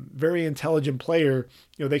 very intelligent player.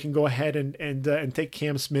 They can go ahead and take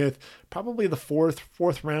Cam Smith. Probably the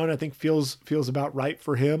fourth round, I think feels about right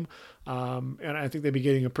for him. And I think they'd be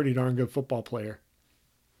getting a pretty darn good football player.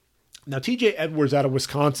 Now, TJ Edwards out of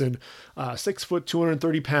Wisconsin, 6 foot,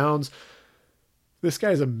 230 pounds. This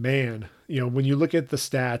guy's a man. When you look at the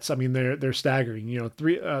stats, I mean, they're staggering.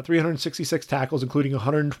 366 tackles, including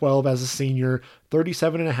 112 as a senior,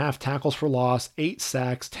 37.5 tackles for loss, 8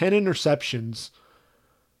 sacks, 10 interceptions,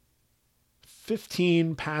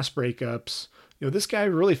 15 pass breakups. This guy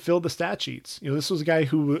really filled the stat sheets. This was a guy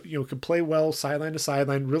who, could play well sideline to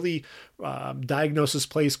sideline, really diagnoses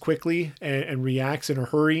plays quickly and reacts in a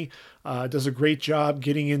hurry. Does a great job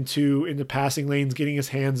getting into passing lanes, getting his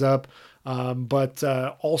hands up, but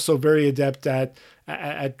also very adept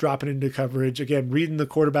at dropping into coverage. Again, reading the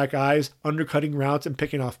quarterback eyes, undercutting routes, and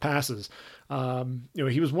picking off passes.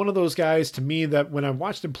 He was one of those guys to me that when I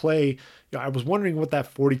watched him play, I was wondering what that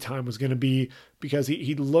 40 time was going to be, because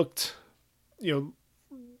he looked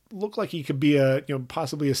like he could be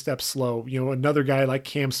possibly a step slow. Another guy like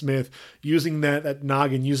Cam Smith using that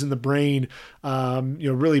noggin, using the brain,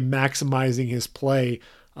 really maximizing his play.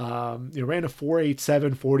 Ran a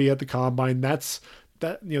 4.87 40 at the combine.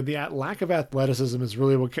 The lack of athleticism is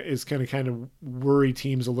really what is going to kind of worry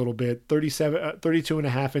teams a little bit.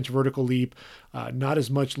 32.5-inch vertical leap, not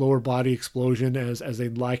as much lower body explosion as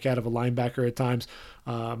they'd like out of a linebacker at times.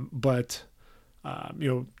 But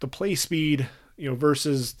the play speed,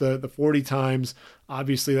 versus the 40 times,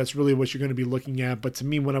 obviously that's really what you're going to be looking at. But to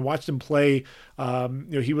me, when I watched him play,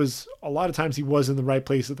 he was, a lot of times he was in the right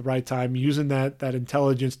place at the right time, using that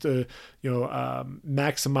intelligence to,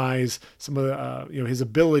 maximize some of his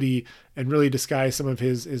ability and really disguise some of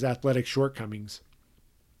his athletic shortcomings.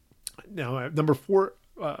 Now, number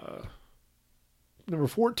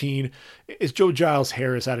 14 is Joe Giles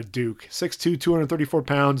Harris out of Duke. 6'2", 234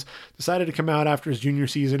 pounds. Decided to come out after his junior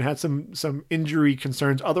season. Had some injury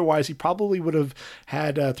concerns. Otherwise, he probably would have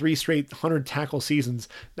had 3 straight 100-tackle seasons.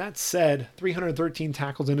 That said, 313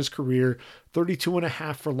 tackles in his career.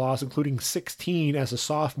 32.5 for loss, including 16 as a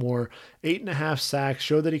sophomore. 8.5 sacks.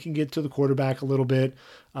 Showed that he can get to the quarterback a little bit.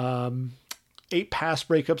 8 pass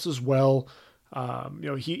breakups as well.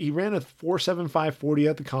 He ran a 4.75 40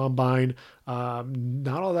 at the combine.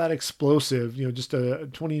 Not all that explosive, just a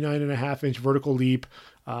 29.5-inch vertical leap,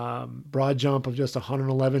 broad jump of just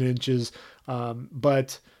 111 inches.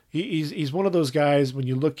 But He's one of those guys. When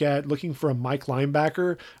you looking for a Mike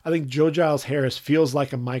linebacker, I think Joe Giles Harris feels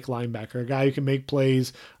like a Mike linebacker, a guy who can make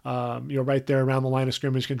plays, right there around the line of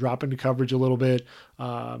scrimmage, can drop into coverage a little bit,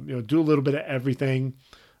 do a little bit of everything.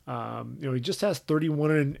 He just has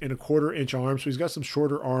 31 and a quarter inch arms, so he's got some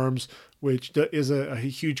shorter arms, which is a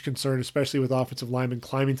huge concern, especially with offensive linemen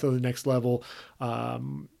climbing to the next level, or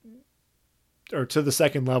to the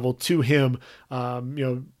second level to him.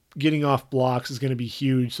 Getting off blocks is going to be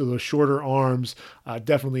huge. So those shorter arms,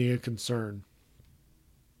 definitely a concern.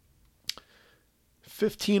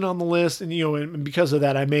 15 on the list, and because of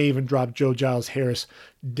that, I may even drop Joe Giles Harris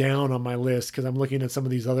down on my list because I'm looking at some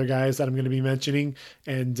of these other guys that I'm going to be mentioning,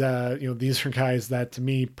 and these are guys that to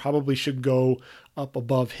me probably should go up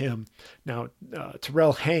above him. Now,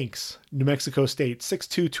 Terrell Hanks, New Mexico State,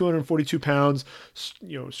 6'2", 242 pounds,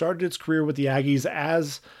 started its career with the Aggies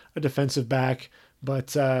as a defensive back,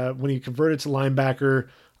 but when he converted to linebacker,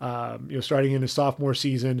 starting in his sophomore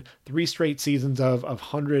season, 3 straight seasons of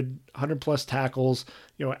 100 plus tackles.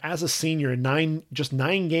 As a senior, just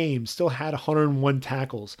nine games, still had 101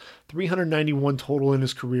 tackles, 391 total in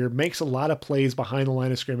his career. Makes a lot of plays behind the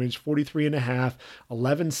line of scrimmage, 43 and a half,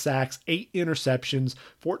 11 sacks, 8 interceptions,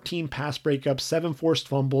 14 pass breakups, 7 forced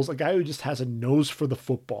fumbles. A guy who just has a nose for the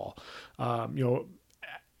football.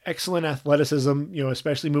 Excellent athleticism,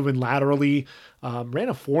 especially moving laterally. Ran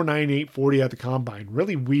a 4.98 40 at the combine.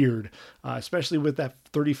 Really weird, especially with that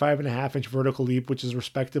 35.5-inch vertical leap, which is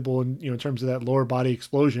respectable in terms of that lower body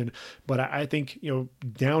explosion. But I think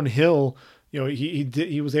downhill,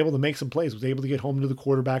 he was able to make some plays. Was able to get home to the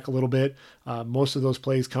quarterback a little bit. Most of those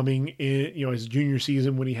plays coming in his junior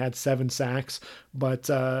season when he had 7 sacks. But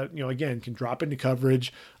again, can drop into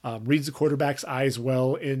coverage, reads the quarterback's eyes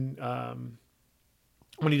well in.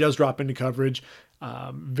 When he does drop into coverage,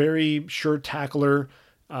 very sure tackler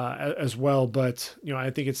as well. But,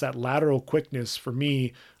 I think it's that lateral quickness for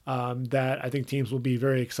me that I think teams will be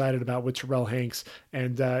very excited about with Terrell Hanks.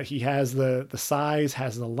 And he has the size,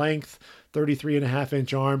 has the length,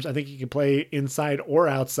 33.5-inch arms. I think he can play inside or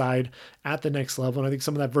outside at the next level. And I think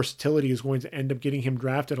some of that versatility is going to end up getting him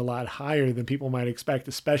drafted a lot higher than people might expect,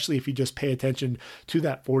 especially if you just pay attention to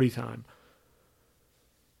that 40 time.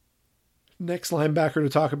 Next linebacker to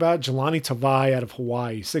talk about, Jelani Tavai out of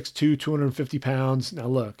Hawaii, 6'2", 250 pounds. Now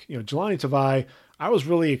look, Jelani Tavai, I was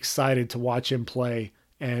really excited to watch him play.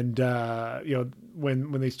 And,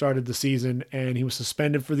 when they started the season, and he was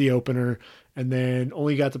suspended for the opener and then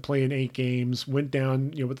only got to play in 8 games, went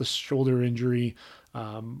down, with a shoulder injury.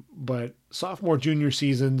 But sophomore, junior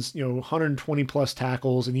seasons, 120 plus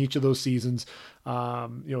tackles in each of those seasons,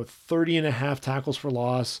 30 and a half tackles for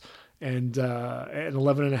loss, and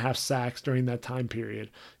 11 and a half sacks during that time period.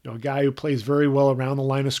 A guy who plays very well around the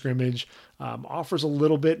line of scrimmage, offers a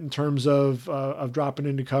little bit in terms of dropping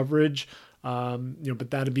into coverage. But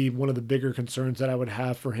that'd be one of the bigger concerns that I would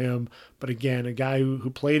have for him. But again, a guy who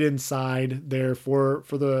played inside there for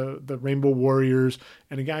the Rainbow Warriors,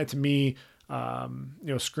 and a guy to me,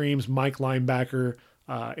 screams Mike linebacker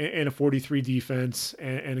in a 43 defense,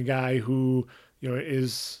 and a guy who,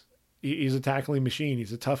 he's a tackling machine.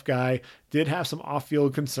 He's a tough guy. Did have some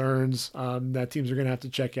off-field concerns that teams are going to have to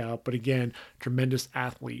check out. But again, tremendous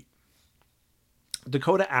athlete.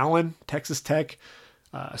 Dakota Allen, Texas Tech,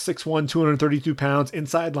 6'1", 232 pounds,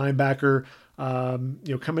 inside linebacker.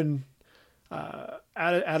 Coming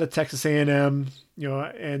out of Texas A&M.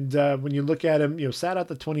 And when you look at him, sat out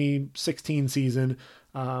the 2016 season,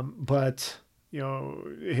 but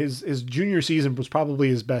his junior season was probably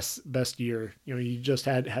his best year. He just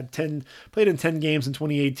played in 10 games in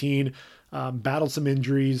 2018, battled some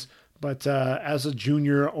injuries, but as a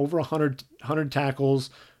junior, over 100 tackles,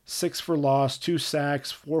 6 for loss, 2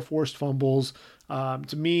 sacks, 4 forced fumbles.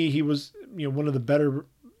 To me, he was one of the better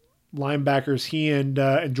linebackers. He and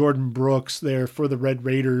Jordan Brooks there for the Red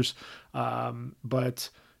Raiders, but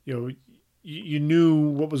you knew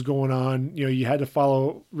what was going on. You had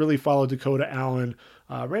to really follow Dakota Allen.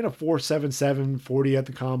 Ran a 4.77 40 at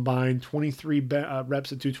the combine, 23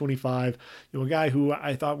 reps at 225. A guy who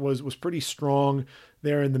I thought was pretty strong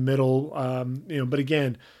there in the middle. But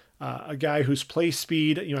again, a guy whose play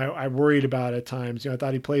speed, I worried about at times. I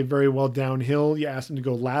thought he played very well downhill. You asked him to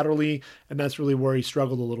go laterally, and that's really where he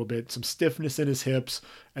struggled a little bit. Some stiffness in his hips,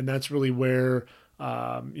 and that's really where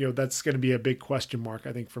that's going to be a big question mark,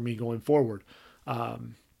 I think, for me going forward.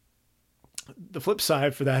 The flip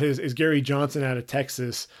side for that is Gary Johnson out of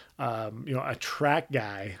Texas, a track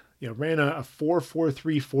guy, ran a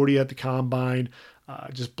 4.43 40 at the combine,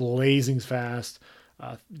 just blazing fast.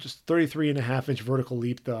 Just 33.5-inch vertical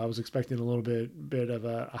leap, though. I was expecting a little bit of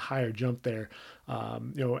a higher jump there.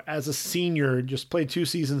 As a senior, just played 2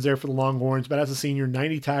 seasons there for the Longhorns, but as a senior,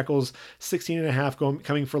 90 tackles, 16.5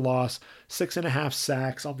 coming for loss, 6.5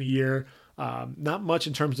 sacks on the year. Not much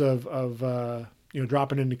in terms of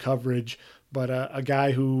dropping into coverage, but a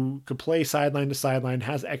guy who could play sideline to sideline,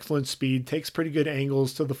 has excellent speed, takes pretty good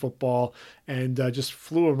angles to the football, and just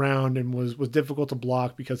flew around and was difficult to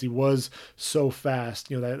block because he was so fast.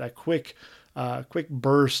 That quick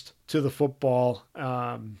burst to the football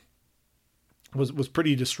was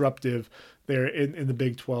pretty disruptive there in the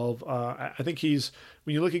Big 12. I think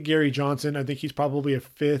when you look at Gary Johnson, I think he's probably a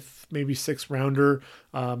 5th, maybe 6th rounder,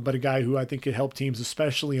 but a guy who I think could help teams,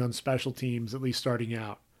 especially on special teams, at least starting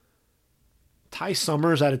out. Ty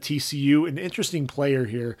Summers out of TCU, an interesting player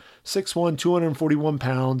here, 6'1", 241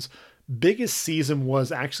 pounds. Biggest season was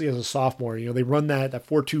actually as a sophomore. They run that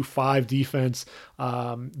 4-2-5 defense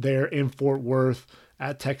there in Fort Worth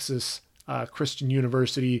at Texas Christian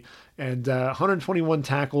University, and 121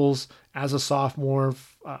 tackles as a sophomore,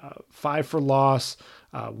 5 for loss,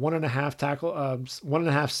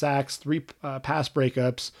 1.5 sacks, 3 pass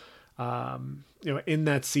breakups. In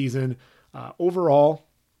that season, overall,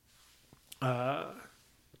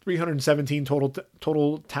 317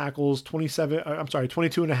 total tackles,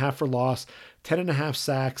 22.5 for loss, 10.5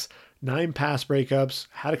 sacks, 9 pass breakups,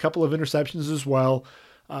 had a couple of interceptions as well.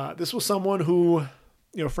 This was someone who,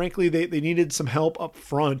 frankly, they needed some help up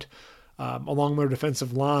front along their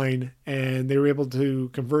defensive line, and they were able to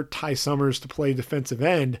convert Ty Summers to play defensive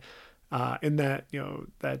end in that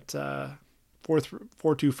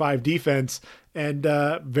 4-2-5 defense, and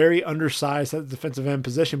very undersized at the defensive end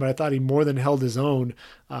position, but I thought he more than held his own,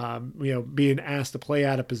 being asked to play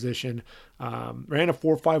out of position. Ran a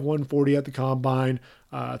 4.51 40 at the combine,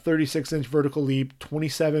 36-inch vertical leap,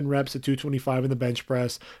 27 reps at 225 in the bench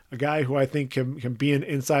press. A guy who I think can be an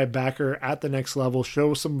inside backer at the next level,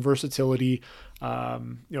 show some versatility.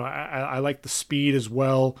 I like the speed as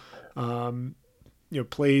well.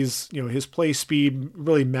 Plays, his play speed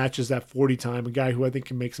really matches that 40 time, a guy who I think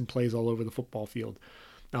can make some plays all over the football field.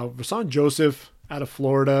 Now, Rasan Joseph out of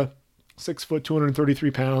Florida, 6 foot, 233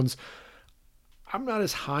 pounds. I'm not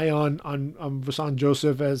as high on Rasan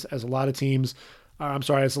Joseph as a lot of teams.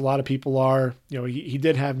 As a lot of people are. He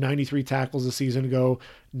did have 93 tackles a season ago,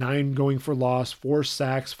 9 going for loss, 4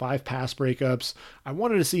 sacks, 5 pass breakups. I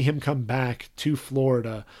wanted to see him come back to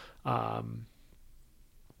Florida.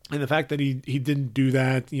 And the fact that he didn't do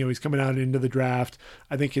that, he's coming out into the draft.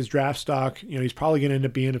 I think his draft stock, he's probably going to end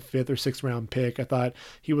up being a 5th or 6th round pick. I thought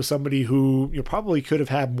he was somebody who probably could have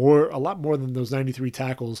had a lot more than those 93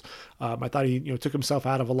 tackles. I thought he took himself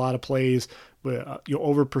out of a lot of plays, but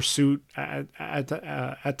over pursuit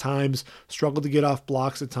at times, struggled to get off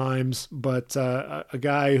blocks at times. But a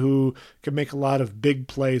guy who could make a lot of big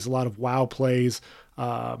plays, a lot of wow plays.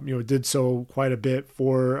 Did so quite a bit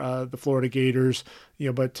for the Florida Gators.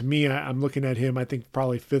 But to me, I'm looking at him. I think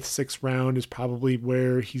probably 5th, 6th round is probably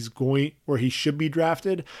where he should be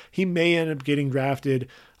drafted. He may end up getting drafted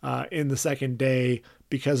in the second day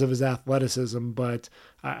because of his athleticism, but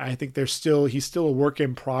I think he's still a work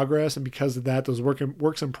in progress, and because of that, those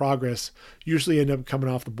works in progress usually end up coming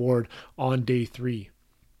off the board on day 3.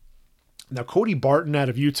 Now, Cody Barton out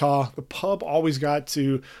of Utah, the pub always got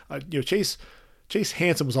to Chase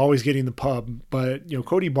Hansen was always getting the pub, but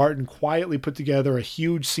Cody Barton quietly put together a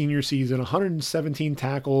huge senior season, 117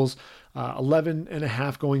 tackles,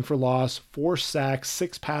 11.5 going for loss, 4 sacks,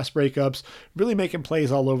 6 pass breakups, really making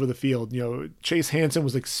plays all over the field. Chase Hansen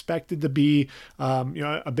was expected to be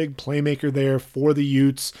a big playmaker there for the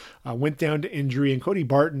Utes, went down to injury, and Cody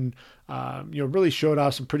Barton really showed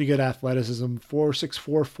off some pretty good athleticism,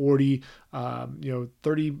 4.64 40,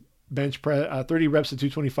 30 bench press, 30 reps at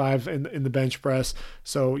 225 in the bench press.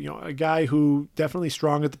 So, a guy who definitely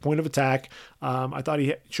strong at the point of attack. I thought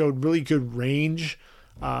he showed really good range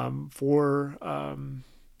for a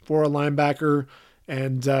linebacker,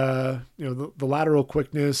 and the lateral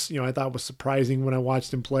quickness, I thought was surprising when I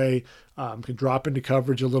watched him play. Could drop into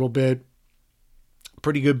coverage a little bit.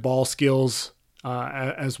 Pretty good ball skills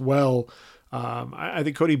as well. I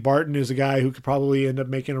think Cody Barton is a guy who could probably end up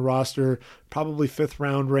making a roster, probably 5th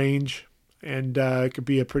round range, and could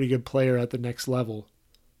be a pretty good player at the next level.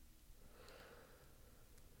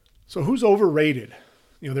 So who's overrated?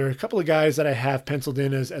 There are a couple of guys that I have penciled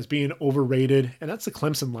in as being overrated, and that's the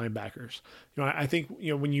Clemson linebackers. I think,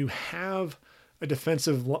 when you have a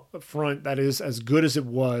defensive front that is as good as it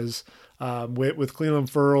was with Cleveland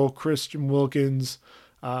Ferrell, Christian Wilkins,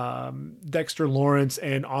 Dexter Lawrence,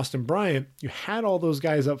 and Austin Bryant, you had all those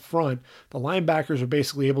guys up front. The linebackers were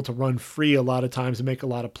basically able to run free a lot of times and make a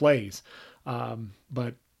lot of plays.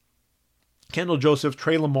 But Kendall Joseph,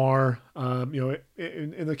 Trey Lamar,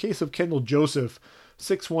 in the case of Kendall Joseph,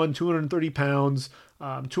 6'1", 230 pounds,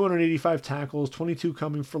 285 tackles, 22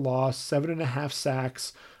 coming for loss, 7.5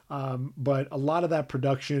 sacks. But a lot of that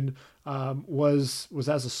production was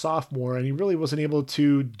as a sophomore, and he really wasn't able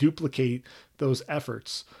to duplicate those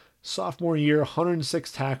efforts. Sophomore year,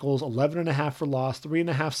 106 tackles, 11.5 for loss,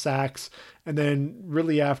 3.5 sacks, and then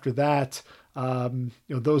really after that,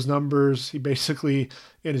 those numbers, he basically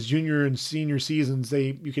in his junior and senior seasons,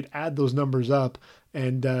 you could add those numbers up,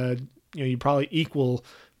 and you probably equal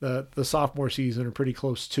the sophomore season or pretty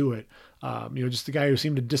close to it. Just the guy who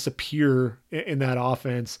seemed to disappear in that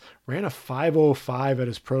offense, ran a 5.05 at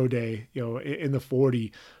his pro day, in the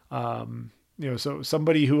 40. So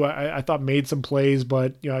somebody who I thought made some plays,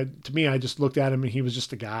 but to me, I just looked at him and he was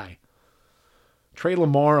just a guy. Trey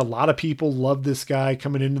Lamar, a lot of people loved this guy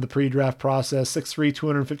coming into the pre-draft process. 6'3",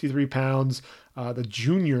 253 pounds. The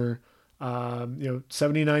junior,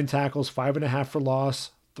 79 tackles, 5.5 for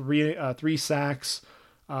loss, three sacks.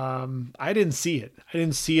 I didn't see it. I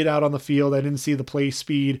didn't see it out on the field. I didn't see the play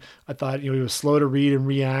speed. I thought, he was slow to read and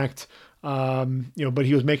react. But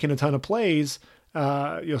he was making a ton of plays,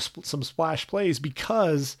 some splash plays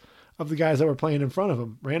because of the guys that were playing in front of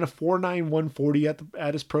him. Ran a 4.9 140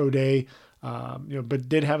 at his pro day. But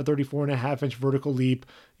did have a 34.5-inch vertical leap.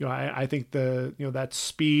 I think that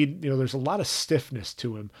speed, there's a lot of stiffness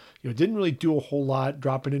to him. Didn't really do a whole lot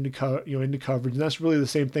dropping into coverage. And that's really the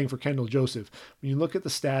same thing for Kendall Joseph. When you look at the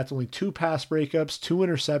stats, only 2 pass breakups, 2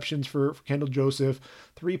 interceptions for Kendall Joseph,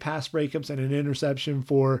 3 pass breakups and an interception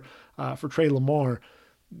for Trey Lamar.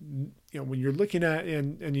 When you're looking at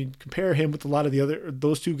and you compare him with a lot of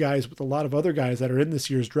those two guys with a lot of other guys that are in this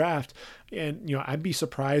year's draft, and I'd be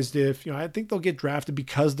surprised if I think they'll get drafted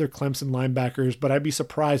because they're Clemson linebackers, but I'd be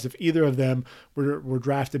surprised if either of them were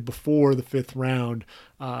drafted before the 5th round.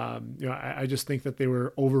 I just think that they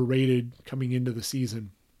were overrated coming into the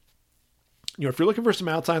season. If you're looking for some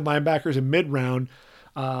outside linebackers in mid-round,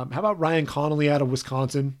 how about Ryan Connolly out of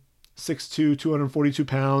Wisconsin, 6'2", 242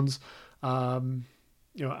 pounds.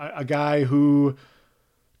 A guy who,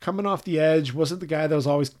 coming off the edge, wasn't the guy that was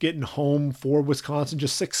always getting home for Wisconsin,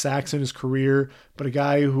 just 6 sacks in his career, but a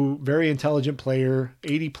guy who, very intelligent player,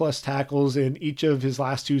 80-plus tackles in each of his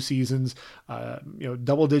last 2 seasons,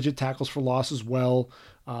 double-digit tackles for loss as well.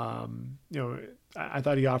 I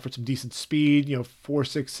thought he offered some decent speed,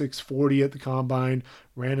 4.66 40 at the combine,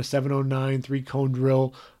 ran a 7.09 3-cone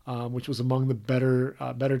drill, which was among the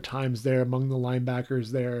better times there, among the linebackers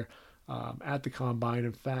there. At the combine.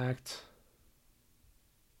 In fact,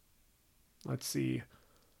 let's see,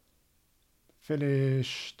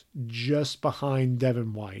 finished just behind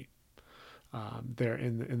Devin White there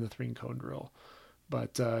in the 3-cone drill.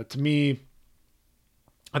 But to me,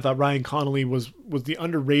 I thought Ryan Connolly was the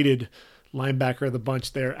underrated linebacker of the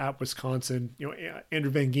bunch there at Wisconsin.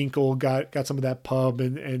 Andrew Van Ginkel got some of that pub,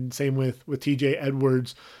 and same with TJ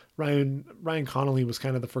Edwards. Ryan Connolly was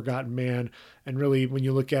kind of the forgotten man. And really, when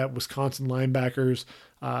you look at Wisconsin linebackers,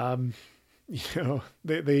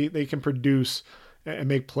 they can produce and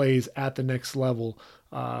make plays at the next level.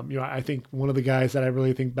 I think one of the guys that I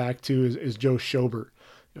really think back to is Joe Schobert.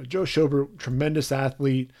 Joe Schobert, tremendous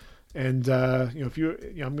athlete. And, I'm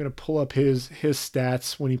going to pull up his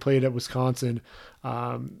stats when he played at Wisconsin.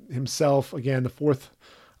 Himself, again, a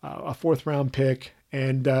 4th round pick.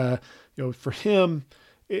 And, for him,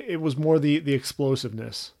 it was more the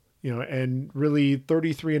explosiveness, and really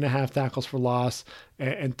 33.5 tackles for loss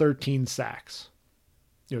and 13 sacks,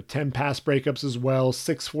 10 pass breakups as well,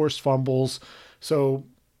 6 forced fumbles. So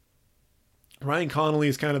Ryan Connolly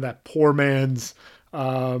is kind of that poor man's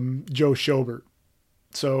Joe Schobert.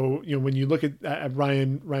 So, when you look at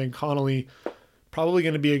Ryan Connolly, probably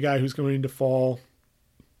going to be a guy who's going to fall,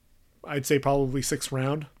 I'd say probably 6th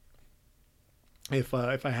round, if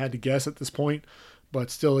I had to guess at this point. But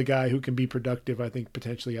still a guy who can be productive, I think,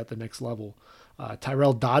 potentially at the next level.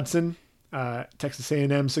 Tyrell Dodson, Texas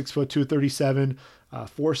A&M, 6'2", 237,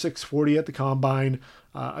 4.6 40 at the combine.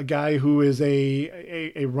 A guy who is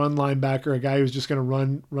a run linebacker, a guy who's just going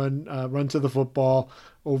to run to the football.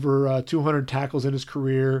 Over 200 tackles in his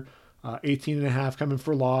career, 18.5 coming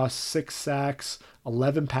for loss, 6 sacks,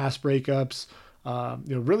 11 pass breakups.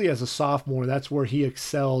 Really as a sophomore, that's where he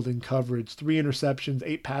excelled in coverage. 3 interceptions,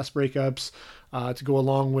 8 pass breakups, to go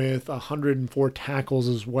along with 104 tackles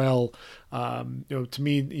as well. To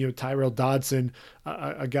me, Tyrell Dodson,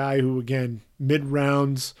 a guy who, again, mid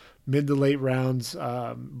mid to late rounds,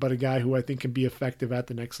 but a guy who I think can be effective at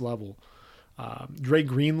the next level. Dre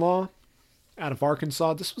Greenlaw out of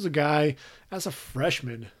Arkansas. This was a guy as a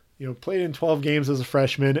freshman, played in 12 games as a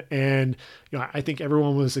freshman, and I think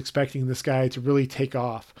everyone was expecting this guy to really take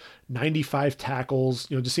off. 95 tackles,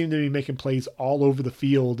 just seemed to be making plays all over the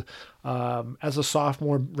field. As a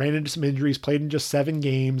sophomore, ran into some injuries, played in just 7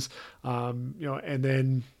 games, and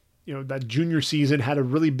then that junior season had a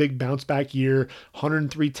really big bounce back year,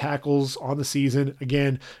 103 tackles on the season.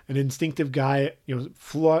 Again, an instinctive guy, would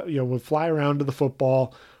fly around to the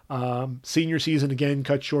football. Senior season again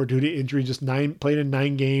cut short due to injury. Just played in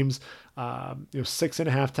 9 games.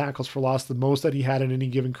 6.5 tackles for loss, the most that he had in any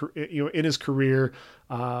given in his career.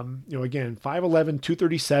 Again 5'11",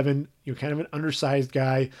 237. Kind of an undersized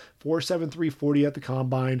guy. 4'7", 340 at the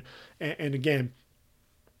combine, and again,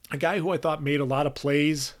 a guy who I thought made a lot of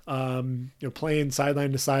plays. Playing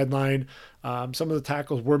sideline to sideline. Some of the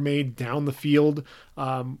tackles were made down the field.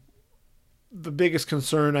 The biggest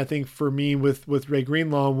concern, I think, for me with Dre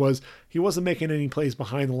Greenlaw was he wasn't making any plays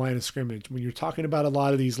behind the line of scrimmage. When you're talking about a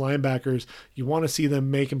lot of these linebackers, you want to see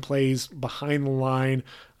them making plays behind the line,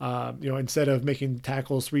 instead of making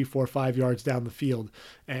tackles 3, 4, 5 yards down the field.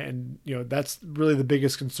 And, that's really the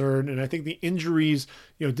biggest concern. And I think the injuries,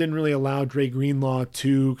 didn't really allow Dre Greenlaw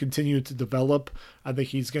to continue to develop. I think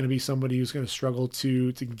he's going to be somebody who's going to struggle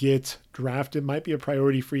to get drafted. Might be a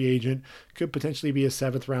priority free agent, could potentially be a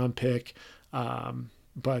 7th round pick.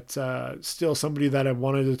 But still somebody that I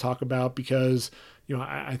wanted to talk about because,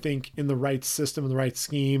 I think in the right system, in the right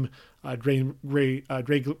scheme, Dre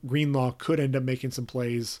Greenlaw could end up making some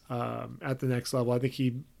plays at the next level. I think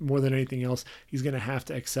he, more than anything else, he's going to have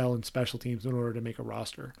to excel in special teams in order to make a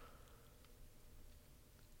roster.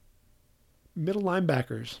 Middle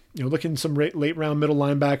linebackers, looking some late round middle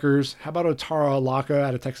linebackers. How about Otaro Alaka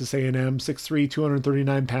out of Texas A&M, 6'3",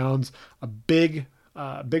 239 pounds, a big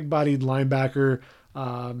bodied linebacker.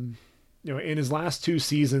 In his last 2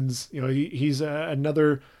 seasons, he's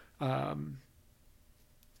another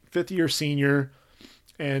 5th-year senior,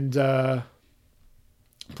 and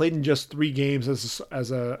played in just 3 games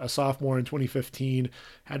as a sophomore in 2015.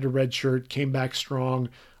 Had to redshirt, came back strong.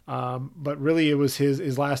 But really it was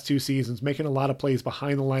his last 2 seasons, making a lot of plays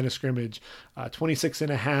behind the line of scrimmage.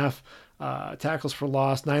 26.5 tackles for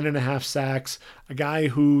loss, 9.5 sacks. A guy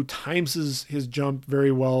who times his jump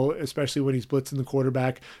very well, especially when he's blitzing the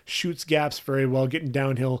quarterback. Shoots gaps very well, getting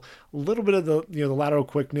downhill. A little bit of the lateral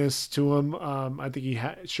quickness to him. I think he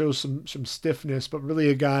shows some stiffness, but really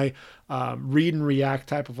a guy read and react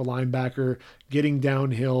type of a linebacker, getting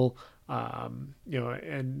downhill.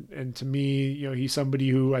 And to me, he's somebody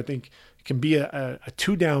who I think can be a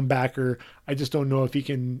 2-down backer. I just don't know if he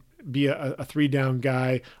can be a 3-down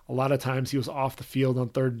guy. A lot of times he was off the field on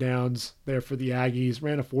 3rd downs there for the Aggies.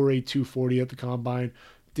 Ran a 4.8 240 at the combine.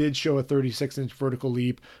 Did show a 36-inch vertical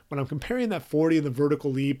leap. When I'm comparing that 40 and the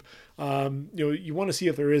vertical leap, you want to see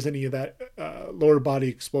if there is any of that lower body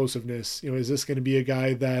explosiveness. Is this going to be a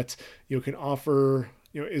guy that can offer?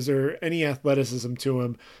 Is there any athleticism to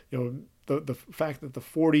him? The fact that the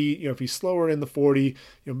 40, if he's slower in the 40,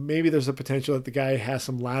 maybe there's a potential that the guy has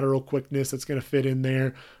some lateral quickness that's going to fit in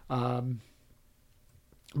there. But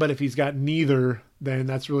if he's got neither, then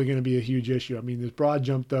that's really going to be a huge issue. I mean, his broad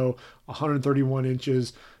jump, though, 131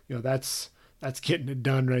 inches, that's getting it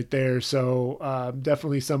done right there. So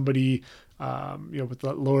definitely somebody, with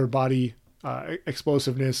the lower body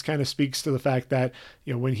explosiveness kind of speaks to the fact that,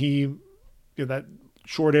 when he, that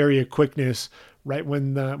short area quickness, right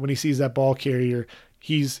when he sees that ball carrier,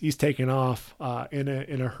 he's taking off in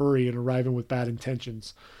a hurry and arriving with bad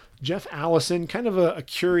intentions. Jeff Allison, kind of a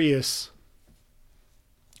curious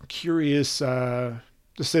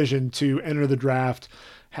decision to enter the draft.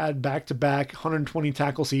 Had back-to-back 120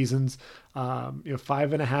 tackle seasons,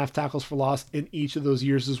 5.5 tackles for loss in each of those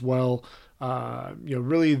years as well.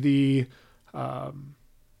 Really the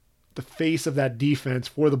face of that defense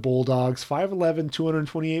for the Bulldogs. 5'11",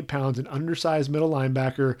 228 pounds, an undersized middle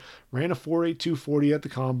linebacker, ran a 4.8 240 at the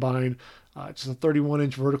combine, just a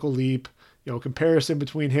 31-inch vertical leap. Comparison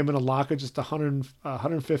between him and Alaka, just a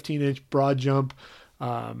 115-inch broad jump.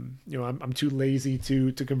 I'm too lazy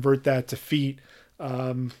to convert that to feet,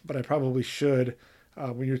 but I probably should.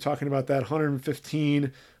 When you're talking about that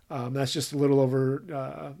 115, that's just a little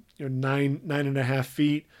over 9.5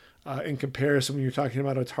 feet. In comparison, when you're talking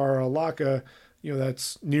about Otaro Alaka,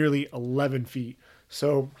 that's nearly 11 feet.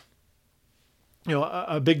 So,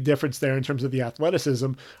 a big difference there in terms of the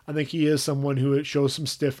athleticism. I think he is someone who shows some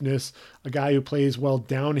stiffness, a guy who plays well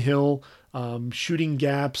downhill, shooting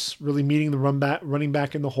gaps, really meeting the running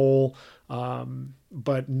back in the hole.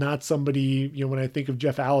 but not somebody, when I think of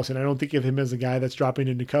Jeff Allison, I don't think of him as a guy that's dropping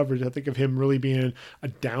into coverage. I think of him really being a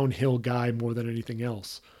downhill guy more than anything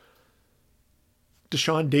else.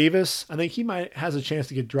 Deshaun Davis, I think he might has a chance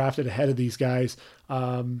to get drafted ahead of these guys.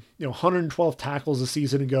 112 tackles a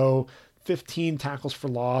season ago, 15 tackles for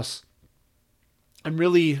loss. And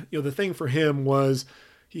really, the thing for him was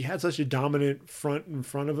he had such a dominant front in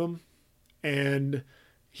front of him, and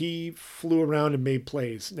he flew around and made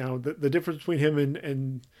plays. Now, the difference between him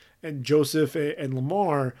and Joseph and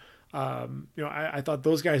Lamar, I thought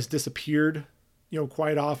those guys disappeared,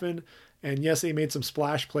 quite often. And yes, they made some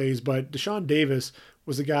splash plays, but Deshaun Davis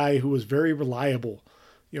was a guy who was very reliable.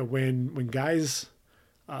 When guys,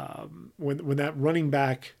 when that running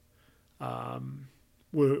back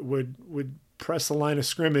would press the line of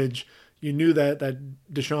scrimmage, you knew that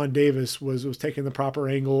Deshaun Davis was taking the proper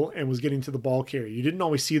angle and was getting to the ball carrier. You didn't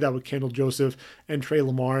always see that with Kendall Joseph and Trey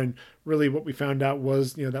Lamar, and really what we found out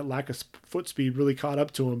was that lack of foot speed really caught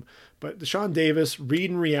up to him. But Deshaun Davis,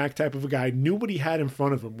 read and react type of a guy, knew what he had in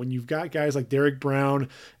front of him. When you've got guys like Derek Brown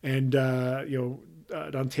and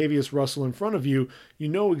Dontavius Russell in front of you, you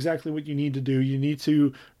know exactly what you need to do. You need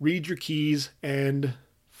to read your keys and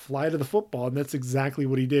fly to the football, and that's exactly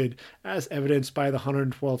what he did, as evidenced by the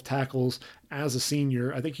 112 tackles as a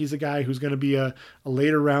senior. I think he's a guy who's going to be a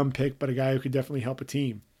later round pick, but a guy who could definitely help a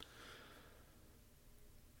team.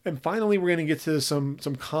 And finally, we're going to get to some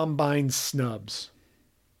combine snubs.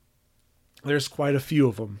 There's quite a few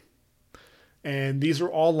of them. And these are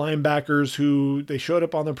all linebackers who they showed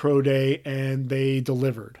up on the pro day and they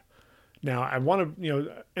delivered. Now, I want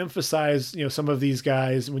to, emphasize, some of these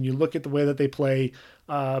guys when you look at the way that they play.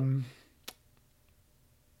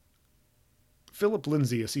 Philip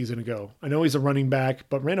Lindsay a season ago. I know he's a running back,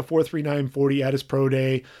 but ran a 4.39 at his pro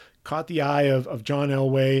day, caught the eye of John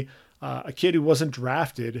Elway, a kid who wasn't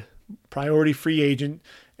drafted, priority free agent,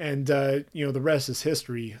 and, the rest is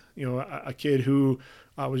history. A kid who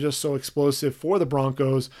was just so explosive for the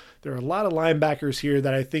Broncos. There are a lot of linebackers here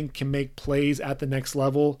that I think can make plays at the next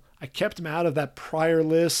level. I kept him out of that prior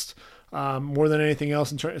list more than anything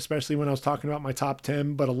else, especially when I was talking about my top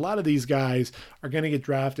 10. But a lot of these guys are going to get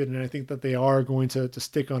drafted, and I think that they are going to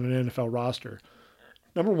stick on an NFL roster.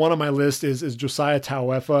 Number one on my list is Josiah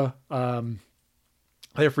Tauefa.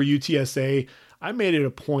 There for UTSA. I made it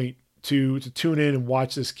a point to tune in and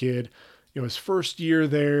watch this kid. His first year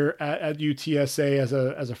there at UTSA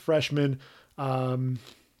as a freshman,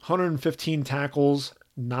 115 tackles,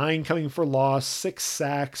 9 coming for loss, 6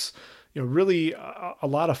 sacks. Really a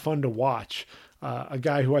lot of fun to watch. A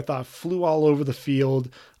guy who I thought flew all over the field.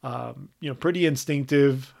 Pretty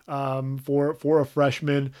instinctive for a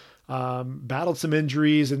freshman. Battled some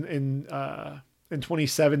injuries in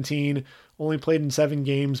 2017. Only played in 7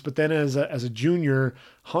 games, but then as a junior,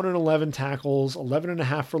 111 tackles,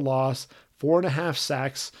 11.5 for loss, 4.5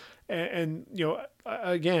 sacks, and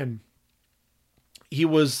again, he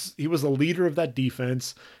was a leader of that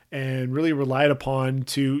defense and really relied upon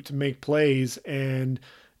to make plays, and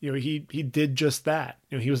he did just that.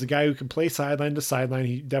 He was a guy who could play sideline to sideline.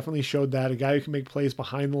 He definitely showed that, a guy who can make plays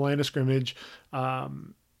behind the line of scrimmage.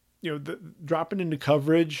 Dropping into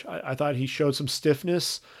coverage, I thought he showed some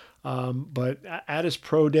stiffness. But at his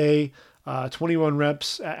pro day, 21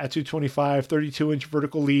 reps at 225, 32-inch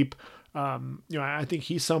vertical leap. I think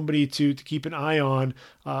he's somebody to keep an eye on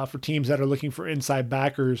for teams that are looking for inside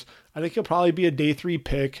backers. I think he'll probably be a day 3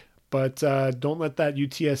 pick, but don't let that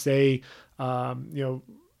UTSA, don't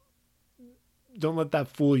let that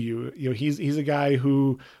fool you. He's a guy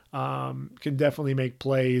who can definitely make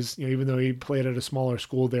plays, even though he played at a smaller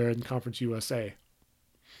school there in Conference USA.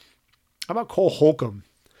 How about Cole Holcomb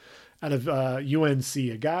out of UNC,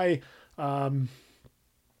 a guy, when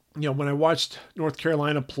I watched North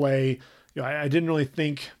Carolina play, I didn't really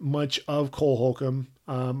think much of Cole Holcomb,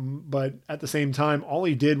 but at the same time, all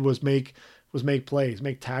he did was make plays,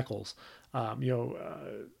 make tackles.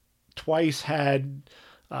 Twice had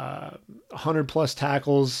 100 plus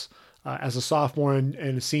tackles as a sophomore and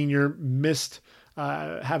a senior. Missed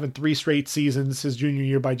having 3 straight seasons his junior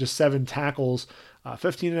year by just 7 tackles.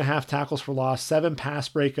 15.5 tackles for loss, 7 pass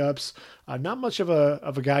breakups. Not much of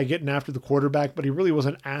a guy getting after the quarterback, but he really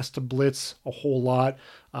wasn't asked to blitz a whole lot.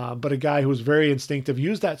 But a guy who was very instinctive,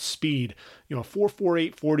 used that speed,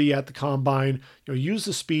 4.48 40 at the combine, use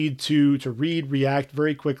the speed to read, react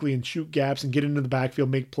very quickly and shoot gaps and get into the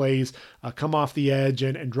backfield, make plays, come off the edge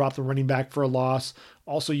and drop the running back for a loss.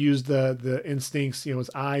 Also used the instincts,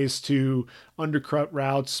 his eyes to undercut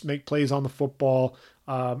routes, make plays on the football.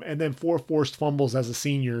 and then 4 forced fumbles as a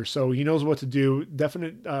senior. So he knows what to do.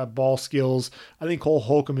 Definite ball skills. I think Cole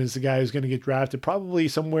Holcomb is the guy who's going to get drafted probably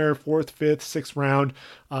somewhere 4th, 5th, 6th round,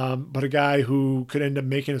 but a guy who could end up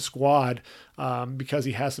making a squad because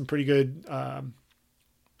he has some pretty good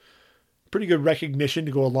recognition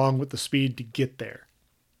to go along with the speed to get there.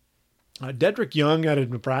 Dedrick Young out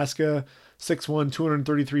of Nebraska, 6'1",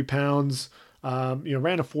 233 pounds.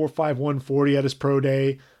 Ran a 4.5 140 at his pro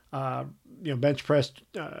day. Bench pressed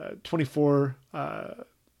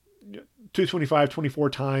 225 24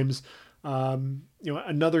 times.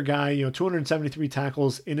 Another guy, 273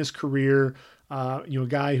 tackles in his career. A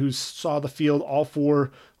guy who saw the field all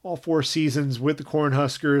four seasons with the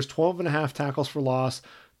Cornhuskers, 12.5 tackles for loss,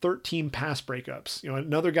 13 pass breakups.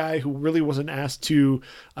 Another guy who really wasn't asked to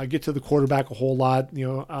get to the quarterback a whole lot.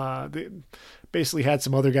 They basically had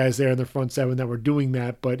some other guys there in the front seven that were doing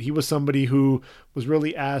that, but he was somebody who was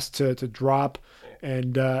really asked to drop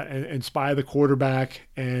and spy the quarterback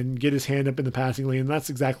and get his hand up in the passing lane. And that's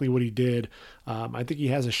exactly what he did. I think he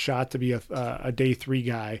has a shot to be a day 3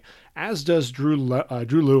 guy, as does Drew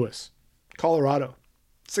Lewis, Colorado,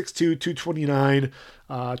 6'2", 229,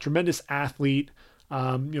 tremendous athlete.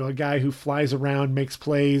 A guy who flies around, makes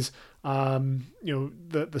plays. The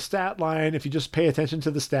stat line, if you just pay attention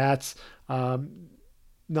to the stats,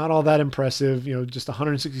 not all that impressive. Just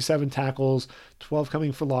 167 tackles, 12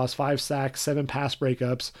 coming for loss, 5 sacks, 7 pass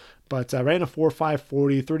breakups, but ran a 4.5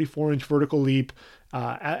 40, 34-inch vertical leap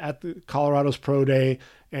at the Colorado's pro day.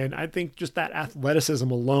 And I think just that athleticism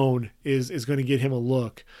alone is going to get him a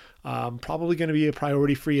look. Probably going to be a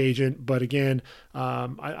priority free agent, but again,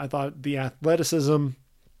 I thought the athleticism,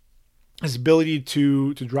 his ability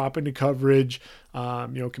to drop into coverage,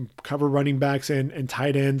 can cover running backs and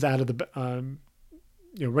tight ends out of the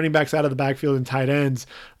running backs out of the backfield and tight ends.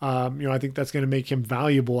 I think that's going to make him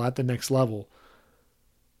valuable at the next level.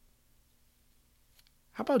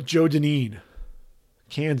 How about Joe Dineen,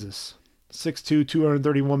 Kansas, 6'2",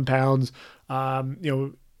 231 pounds. I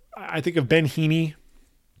think of Ben Heaney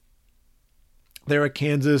there at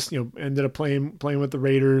Kansas, ended up playing with the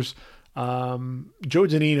Raiders. Joe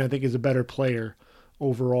Dineen, I think, is a better player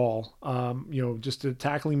overall. Just a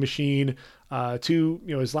tackling machine.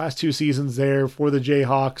 His last 2 seasons there for the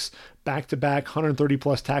Jayhawks, back-to-back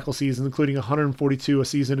 130-plus tackle seasons, including 142 a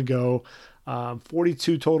season ago.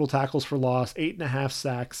 42 total tackles for loss, 8.5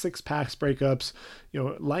 sacks, 6 pass breakups.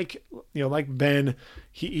 Like Ben,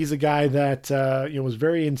 he's a guy that was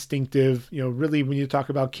very instinctive. Really, when you talk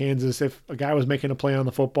about Kansas, if a guy was making a play on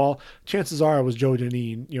the football, chances are it was Joe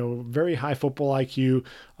Dineen. Very high football IQ,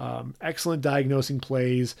 excellent diagnosing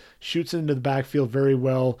plays, shoots into the backfield very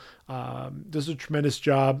well. Does a tremendous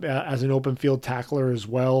job as an open field tackler as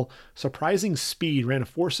well. Surprising speed, ran a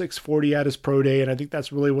 4.6 40 at his pro day, and I think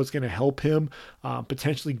that's really what's going to help him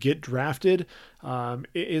potentially get drafted.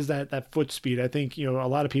 Is that foot speed? I think a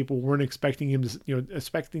lot of people weren't expecting him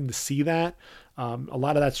to see that. A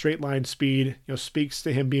lot of that straight line speed speaks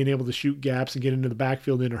to him being able to shoot gaps and get into the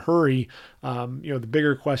backfield in a hurry. The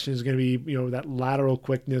bigger question is going to be that lateral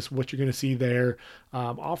quickness, what you're going to see there.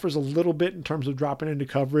 Offers a little bit in terms of dropping into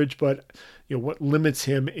coverage, but what limits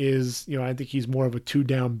him is I think he's more of a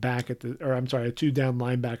 2-down back a 2-down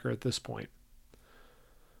linebacker at this point.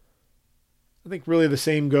 I think really the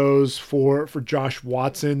same goes for Josh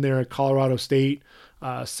Watson there at Colorado State.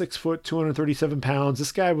 6 foot, 237 pounds.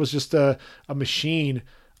 This guy was just a machine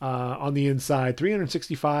on the inside.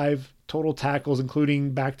 365 total tackles,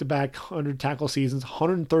 including back-to-back 100 tackle seasons,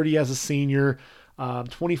 130 as a senior,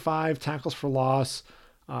 25 tackles for loss,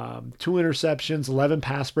 2 interceptions, 11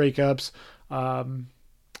 pass breakups.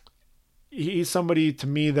 He's somebody to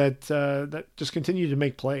me that just continued to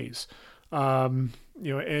make plays. And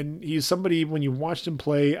he's somebody, when you watched him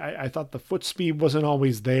play, I thought the foot speed wasn't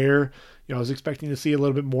always there. I was expecting to see a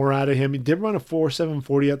little bit more out of him. He did run a 4.7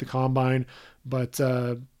 40 at the combine, but,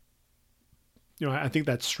 I think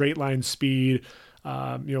that straight line speed,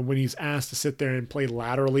 when he's asked to sit there and play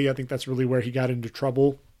laterally, I think that's really where he got into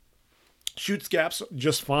trouble. Shoots gaps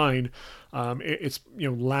just fine. It's,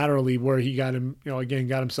 laterally where he got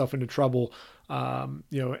himself into trouble.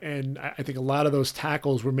 And I think a lot of those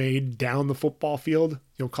tackles were made down the football field.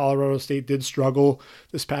 Colorado State did struggle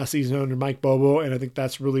this past season under Mike Bobo, and I think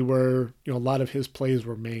that's really where, a lot of his plays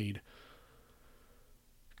were made.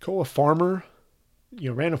 Koa Farmer,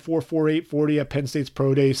 ran a 4.48 40 at Penn State's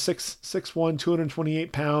pro day, 6'1",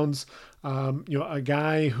 228 pounds. A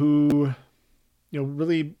guy who,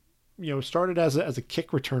 really, started as a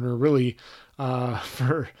kick returner, really,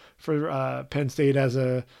 for Penn State as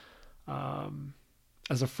a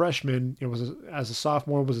as a freshman, as a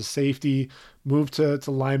sophomore, was a safety, moved to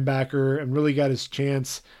linebacker, and really got his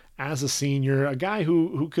chance as a senior. A guy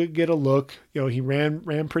who could get a look. He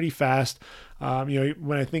ran pretty fast.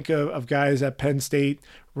 When I think of guys at Penn State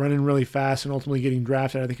running really fast and ultimately getting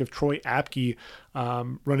drafted, I think of Troy Apke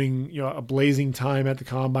running a blazing time at the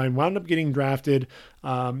combine. Wound up getting drafted.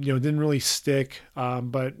 Didn't really stick.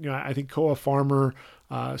 But I think Koa Farmer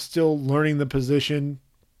still learning the position.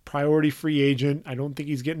 Priority free agent. I don't think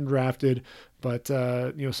he's getting drafted, but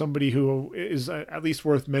somebody who is at least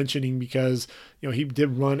worth mentioning because he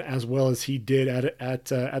did run as well as he did at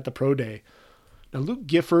the pro day. Now Luke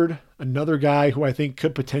Gifford, another guy who I think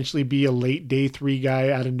could potentially be a late day 3 guy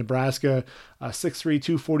out of Nebraska, 6'3",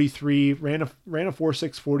 243, ran a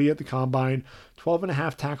 4.6 40 at the combine,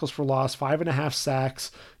 12.5 tackles for loss, 5.5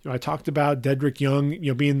 sacks. I talked about Dedrick Young,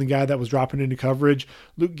 being the guy that was dropping into coverage.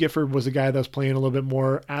 Luke Gifford was a guy that was playing a little bit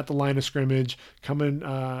more at the line of scrimmage, coming,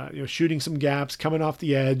 shooting some gaps, coming off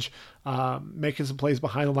the edge, making some plays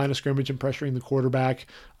behind the line of scrimmage and pressuring the quarterback.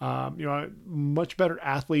 Much better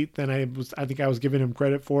athlete than I think I was giving him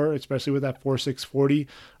credit for, especially with that 4.6 40.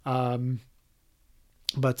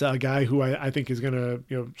 But a guy who I think is going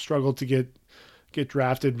to struggle to get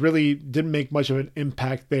drafted. Really didn't make much of an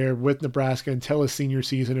impact there with Nebraska until his senior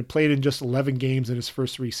season, and played in just 11 games in his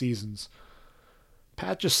first 3 seasons.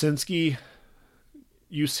 Pat Jasinski,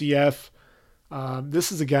 UCF.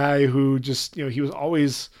 This is a guy who just he was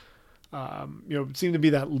always seemed to be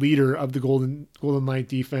that leader of the Golden Knight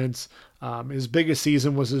defense. His biggest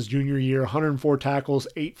season was his junior year, 104 tackles,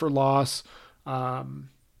 8 for loss.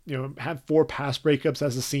 Had 4 pass breakups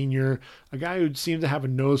as a senior, a guy who seemed to have a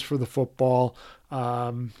nose for the football,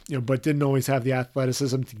 but didn't always have the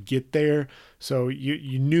athleticism to get there. So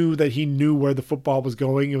you knew that he knew where the football was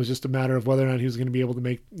going. It was just a matter of whether or not he was going to be able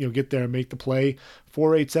to get there and make the play.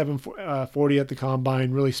 4.87 40 at the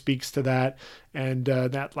combine really speaks to that. And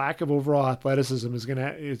that lack of overall athleticism is going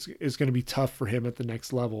to be tough for him at the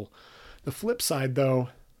next level. The flip side, though,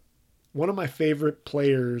 one of my favorite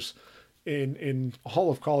players in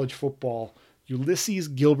all of college football, Ulysses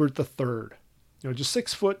Gilbert III. Just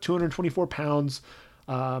 6 foot, 224 pounds.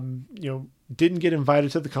 Didn't get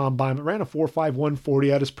invited to the combine, but ran a 4.5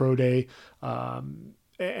 140 at his pro day.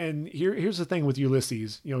 And here's the thing with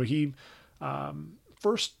Ulysses. He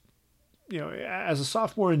first, as a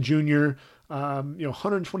sophomore and junior,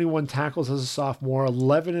 121 tackles as a sophomore,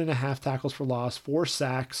 11.5 tackles for loss, 4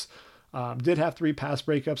 sacks. Did have 3 pass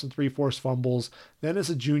breakups and 3 forced fumbles. Then as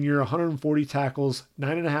a junior, 140 tackles,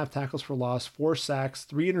 9.5 tackles for loss, 4 sacks,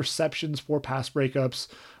 3 interceptions, 4 pass breakups,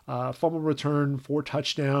 fumble return, 4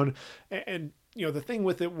 touchdown. And the thing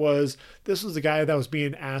with it was, this was a guy that was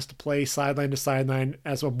being asked to play sideline to sideline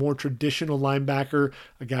as a more traditional linebacker,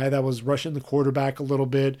 a guy that was rushing the quarterback a little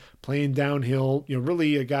bit, playing downhill,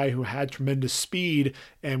 really a guy who had tremendous speed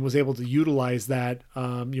and was able to utilize that,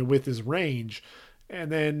 with his range.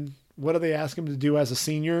 And then what do they ask him to do as a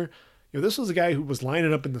senior? This was a guy who was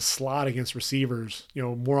lining up in the slot against receivers,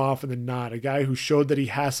 more often than not. A guy who showed that he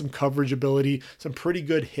has some coverage ability, some pretty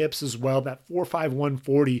good hips as well. That 4.5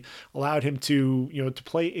 140 allowed him to, to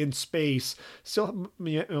play in space. Still,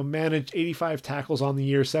 managed 85 tackles on the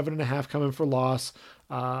year, 7.5 coming for loss.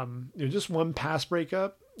 Just 1 pass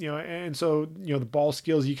breakup. And so, the ball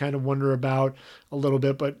skills you kind of wonder about a little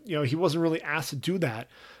bit, but, he wasn't really asked to do that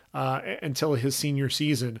until his senior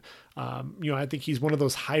season. I think he's one of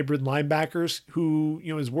those hybrid linebackers who,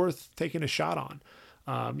 is worth taking a shot on.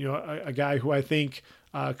 A guy who I think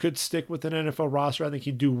could stick with an NFL roster. I think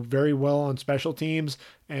he'd do very well on special teams.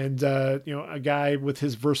 And, a guy with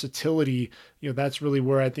his versatility, that's really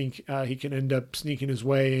where I think he can end up sneaking his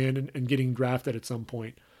way in and getting drafted at some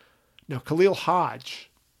point. Now, Khalil Hodge,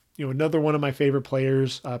 another one of my favorite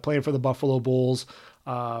players, playing for the Buffalo Bulls.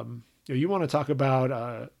 You want to talk about,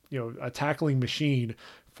 a tackling machine.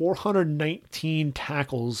 419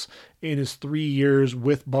 tackles in his 3 years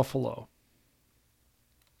with Buffalo.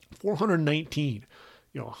 419.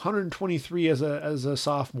 123 as a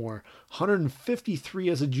sophomore, 153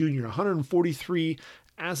 as a junior, 143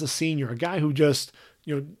 as a senior. A guy who just,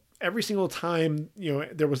 every single time,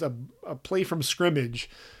 there was a play from scrimmage,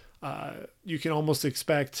 you can almost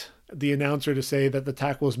expect the announcer to say that the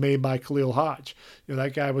tackle was made by Khalil Hodge.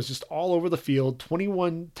 That guy was just all over the field,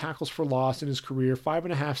 21 tackles for loss in his career,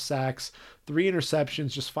 5.5 sacks, 3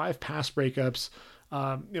 interceptions, just 5 pass breakups.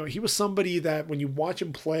 He was somebody that when you watch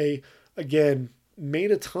him play, again,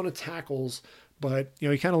 made a ton of tackles, but,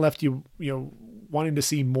 he kind of left you, wanting to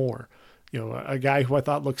see more. A guy who I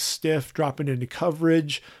thought looked stiff, dropping into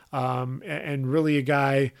coverage, and really a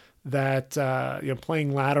guy that,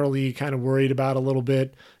 playing laterally kind of worried about a little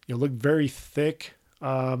bit, looked very thick,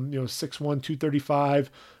 6'1",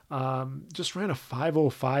 235. Just ran a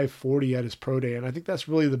 5:05.40 at his pro day. And I think that's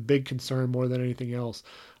really the big concern more than anything else.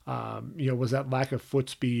 Was that lack of foot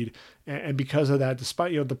speed. And because of that,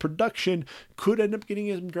 despite, the production could end up getting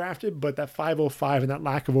him drafted, but that 5:05 and that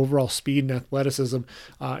lack of overall speed and athleticism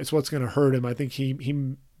is what's going to hurt him. I think he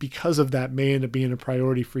because of that may end up being a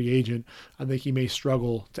priority free agent. I think he may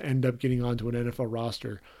struggle to end up getting onto an NFL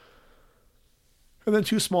roster. And then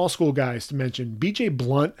two small school guys to mention. B.J.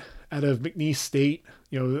 Blunt out of McNeese State,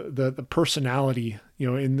 the personality,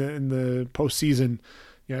 in the postseason,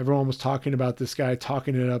 everyone was talking about this guy,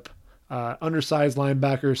 talking it up. Undersized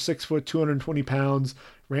linebacker, 6 foot, 220 pounds,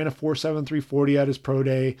 ran a 4.7340 at his pro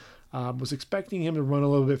day. Was expecting him to run a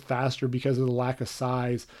little bit faster because of the lack of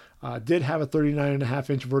size. Did have a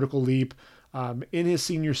 39.5-inch vertical leap in his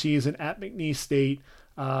senior season at McNeese State.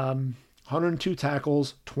 102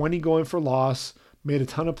 tackles, 20 going for loss. Made a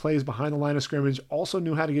ton of plays behind the line of scrimmage. Also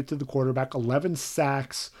knew how to get to the quarterback. 11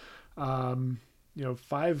 sacks.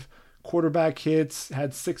 5 quarterback hits.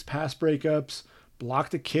 Had 6 pass breakups.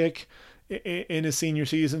 Blocked a kick in his senior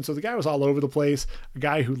season. So the guy was all over the place. A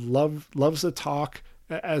guy who loves to talk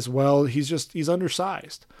as well. He's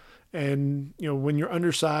undersized. And, when you're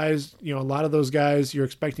undersized, a lot of those guys, you're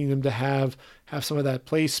expecting them to have some of that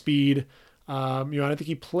play speed. I think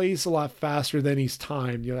he plays a lot faster than he's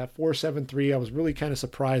timed. That 4.73, I was really kind of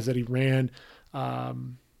surprised that he ran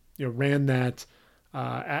that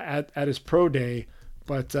at his pro day.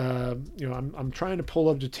 But, I'm trying to pull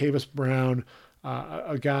up Jatavis Brown,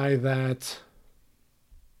 a guy that,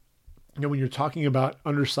 when you're talking about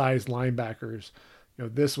undersized linebackers,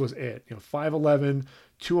 this was it. 5'11",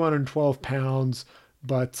 212 pounds.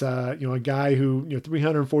 But, a guy who,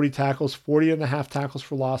 340 tackles, 40.5 tackles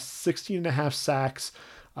for loss, 16.5 sacks,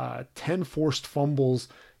 10 forced fumbles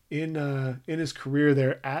in his career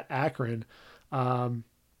there at Akron, ran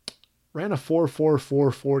a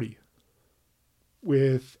 4.4440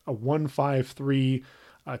 with a 1.53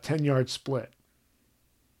 10-yard split.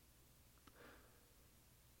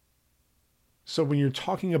 So when you're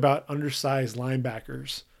talking about undersized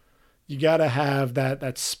linebackers, you got to have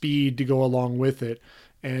that speed to go along with it.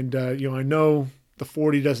 And, I know the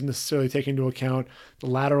 40 doesn't necessarily take into account the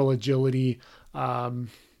lateral agility,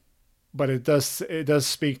 but it does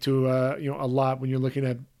speak to, a lot when you're looking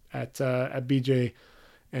at BJ.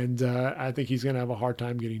 And I think he's going to have a hard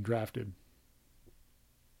time getting drafted.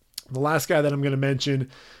 The last guy that I'm going to mention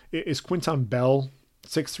is Quinton Bell,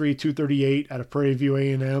 6'3", 238 out of Prairie View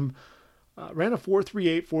A&M. Ran a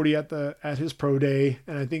 4.3840 at his pro day,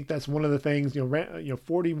 and I think that's one of the things. Ran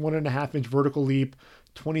 41.5-inch vertical leap,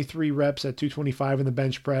 23 reps at 225 in the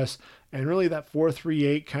bench press, and really that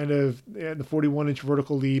 4.38 kind of the 41-inch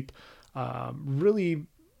vertical leap really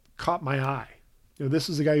caught my eye. This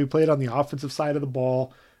is a guy who played on the offensive side of the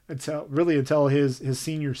ball until his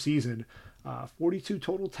senior season. 42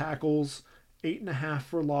 total tackles, 8.5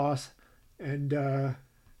 for loss, and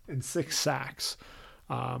 6 sacks.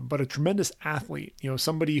 But a tremendous athlete,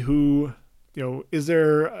 somebody who, is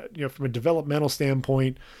there, from a developmental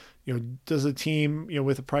standpoint, does a team,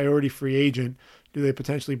 with a priority free agent, do they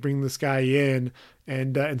potentially bring this guy in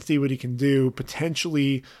and see what he can do,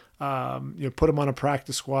 potentially, put him on a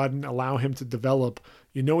practice squad and allow him to develop.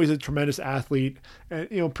 He's a tremendous athlete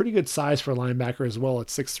and, pretty good size for a linebacker as well at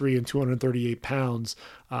 6'3" and 238 pounds.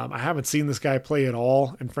 I haven't seen this guy play at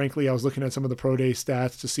all. And frankly, I was looking at some of the pro day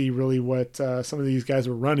stats to see really what some of these guys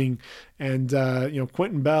were running. And,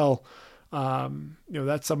 Quinton Bell,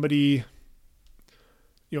 that's somebody,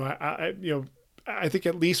 I think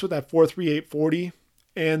at least with that 4.3840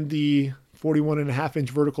 and the 41.5-inch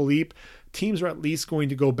vertical leap, teams are at least going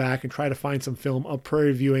to go back and try to find some film of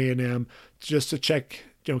Prairie View A&M just to check,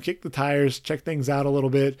 kick the tires, check things out a little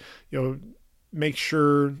bit, make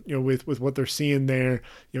sure, with what they're seeing there,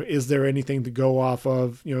 is there anything to go off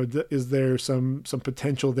of, is there some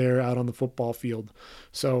potential there out on the football field?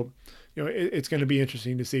 So, it's going to be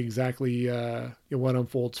interesting to see exactly what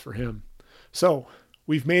unfolds for him. So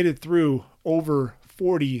we've made it through over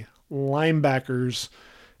 40 linebackers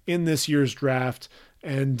in this year's draft,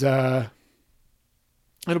 and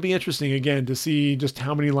it'll be interesting again to see just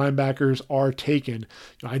how many linebackers are taken.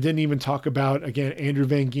 I didn't even talk about, again, Andrew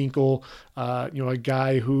Van Ginkel, a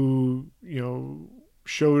guy who,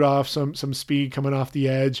 showed off some speed coming off the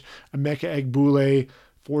edge. Emeka Egbule,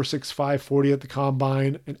 4.6540 at the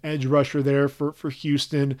combine, an edge rusher there for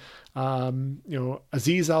Houston.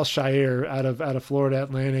 Azeez Al-Shaair out of Florida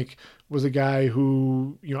Atlantic was a guy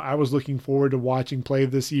who, I was looking forward to watching play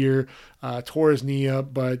this year. Tore his knee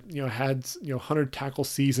up, but, had, 100 tackle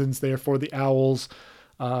seasons there for the Owls.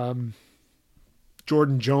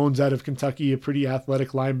 Jordan Jones out of Kentucky, a pretty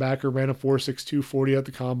athletic linebacker, ran a 4.62 40 at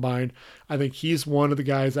the combine. I think he's one of the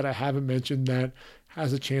guys that I haven't mentioned that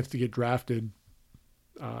has a chance to get drafted.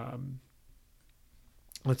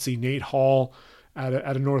 Let's see, Nate Hall out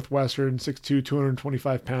of Northwestern, 6'2",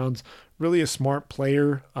 225 pounds. Really a smart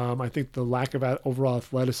player. I think the lack of overall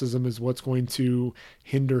athleticism is what's going to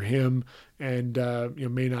hinder him, and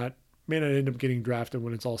may not end up getting drafted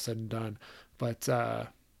when it's all said and done. But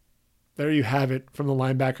there you have it from the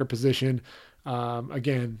linebacker position.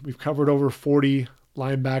 Again, we've covered over 40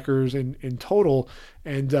 linebackers in total.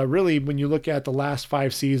 And really, when you look at the last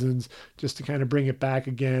 5 seasons, just to kind of bring it back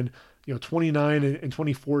again, 29 in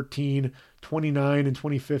 2014, 29 in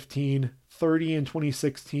 2015, 30 in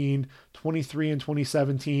 2016, 23 in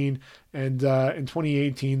 2017, and in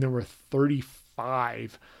 2018 there were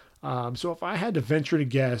 35. So if I had to venture to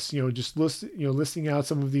guess, just listing out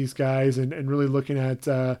some of these guys and really looking at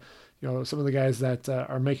some of the guys that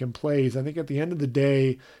are making plays, I think at the end of the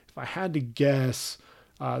day, if I had to guess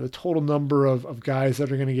the total number of guys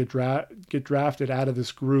that are going to get drafted out of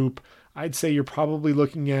this group, I'd say you're probably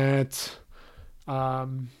looking at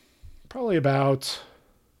probably about,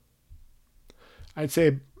 I'd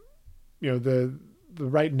say, the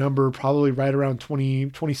right number, probably right around 20,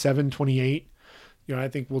 27, 28. I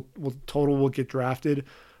think will get drafted.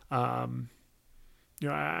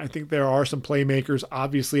 I think there are some playmakers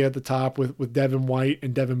obviously at the top with Devin White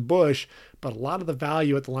and Devin Bush, but a lot of the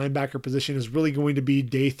value at the linebacker position is really going to be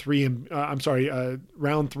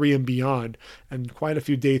round 3 and beyond, and quite a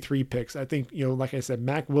few day 3 picks. I think, like I said,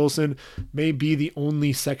 Mack Wilson may be the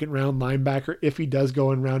only second round linebacker if he does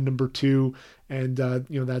go in round number 2. And,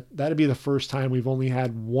 that'd be the first time we've only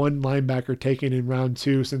had one linebacker taken in round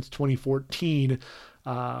 2 since 2014,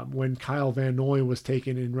 when Kyle Van Noy was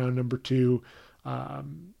taken in round number 2.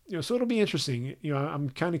 So it'll be interesting. I'm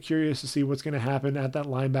kind of curious to see what's going to happen at that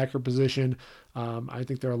linebacker position. I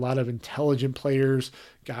think there are a lot of intelligent players,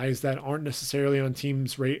 guys that aren't necessarily on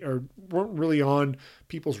teams' or weren't really on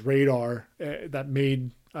people's radar that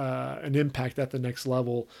made an impact at the next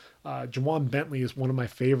level. Jawan Bentley is one of my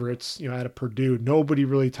favorites, out of Purdue. Nobody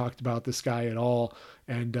really talked about this guy at all.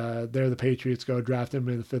 And there the Patriots go draft him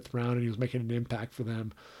in the 5th round, and he was making an impact for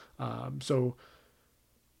them. So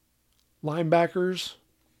linebackers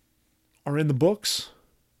are in the books.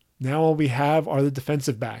 Now all we have are the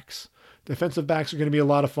defensive backs. Defensive backs are going to be a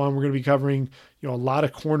lot of fun. We're going to be covering, a lot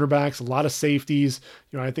of cornerbacks, a lot of safeties.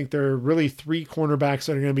 I think there are really 3 cornerbacks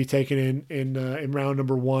that are going to be taken in round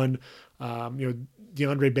number 1.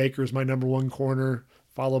 DeAndre Baker is my number 1 corner,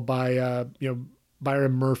 followed by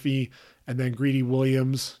Byron Murphy, and then Greedy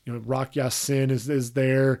Williams. Rock Ya-Sin is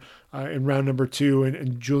there in round number 2,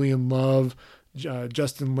 and Julian Love,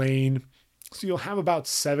 Justin Lane. So you'll have about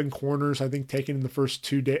 7 corners, I think, taken in the first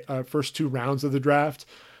two rounds of the draft.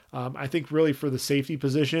 I think really for the safety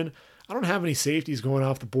position, I don't have any safeties going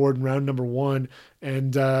off the board in round number 1.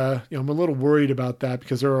 And, I'm a little worried about that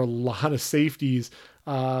because there are a lot of safeties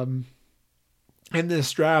in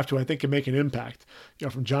this draft who I think can make an impact.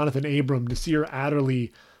 From Jonathan Abram, Nasir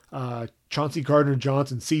Adderley, Chauncey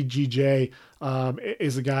Gardner-Johnson, CGJ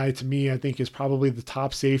is a guy to me I think is probably the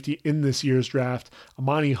top safety in this year's draft.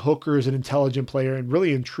 Amani Hooker is an intelligent player and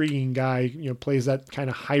really intriguing guy. Plays that kind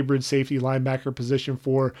of hybrid safety linebacker position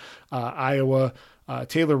for Iowa.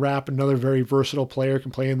 Taylor Rapp, another very versatile player,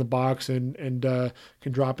 can play in the box and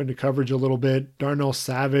can drop into coverage a little bit. Darnell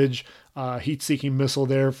Savage, heat-seeking missile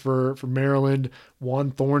there for Maryland.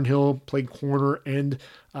 Juan Thornhill played corner and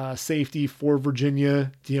safety for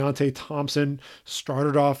Virginia. Deontay Thompson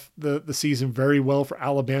started off the season very well for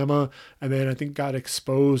Alabama, and then I think got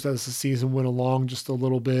exposed as the season went along just a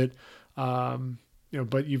little bit.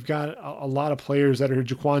 But you've got a lot of players that are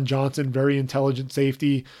Jaquan Johnson, very intelligent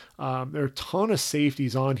safety. There are a ton of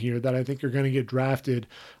safeties on here that I think are going to get drafted,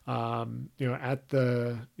 at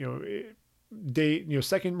the, day,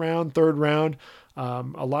 second round, third round.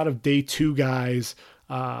 A lot of day 2 guys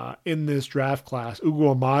in this draft class.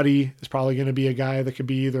 Ugo Amadi is probably going to be a guy that could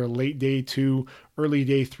be either a late day 2, early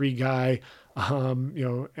day 3 guy. And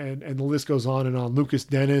the list goes on and on. Lucas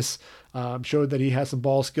Dennis showed that he has some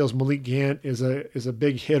ball skills. Malik Gant is a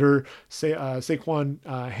big hitter.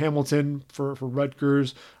 Saquon Hamilton for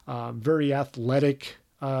Rutgers, very athletic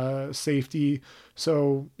safety.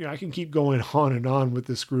 So I can keep going on and on with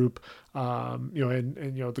this group. And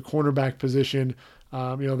the cornerback position.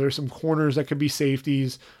 There's some corners that could be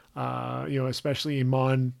safeties. Especially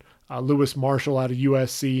Iman Lewis Marshall out of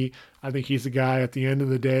USC. I think he's the guy at the end of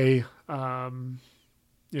the day.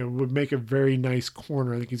 Would make a very nice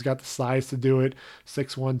corner. I think he's got the size to do it.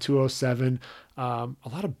 6'1", 207. A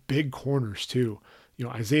lot of big corners too.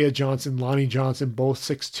 Isaiah Johnson, Lonnie Johnson, both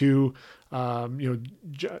 6'2".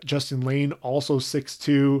 Justin Lane also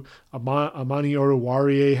 6'2". Amani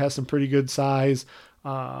Oruwariye has some pretty good size.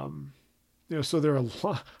 So there are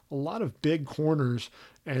a lot of big corners,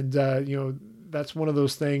 and that's one of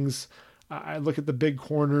those things. I look at the big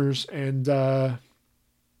corners, and that's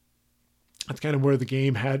kind of where the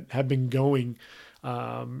game had been going,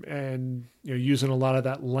 and using a lot of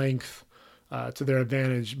that length to their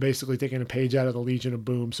advantage, basically taking a page out of the Legion of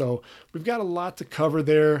Boom. So we've got a lot to cover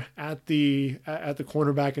there at the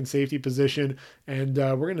cornerback and safety position, and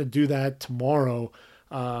we're going to do that tomorrow.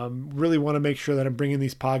 Really want to make sure that I'm bringing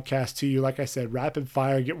these podcasts to you. Like I said, rapid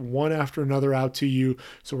fire, get one after another out to you.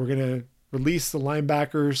 So we're going to release the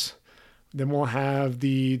linebackers. Then we'll have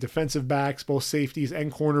the defensive backs, both safeties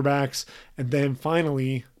and cornerbacks. And then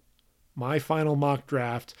finally, my final mock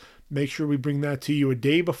draft. Make sure we bring that to you a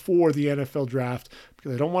day before the NFL draft,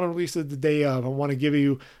 because I don't want to release it the day of. I want to give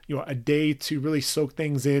you, a day to really soak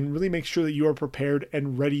things in, really make sure that you are prepared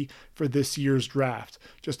and ready for this year's draft.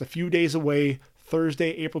 Just a few days away,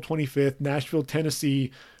 Thursday, April 25th, Nashville,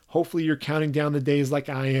 Tennessee. Hopefully you're counting down the days like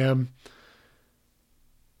I am.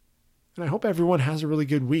 And I hope everyone has a really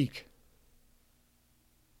good week.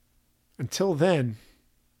 Until then,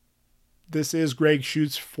 this is Greg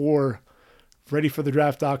Schutz for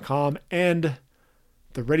ReadyForTheDraft.com and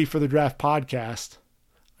the Ready for the Draft podcast.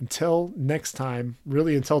 Until next time,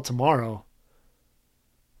 really until tomorrow,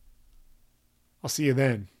 I'll see you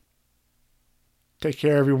then. Take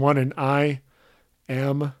care, everyone, and I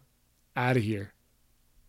am out of here.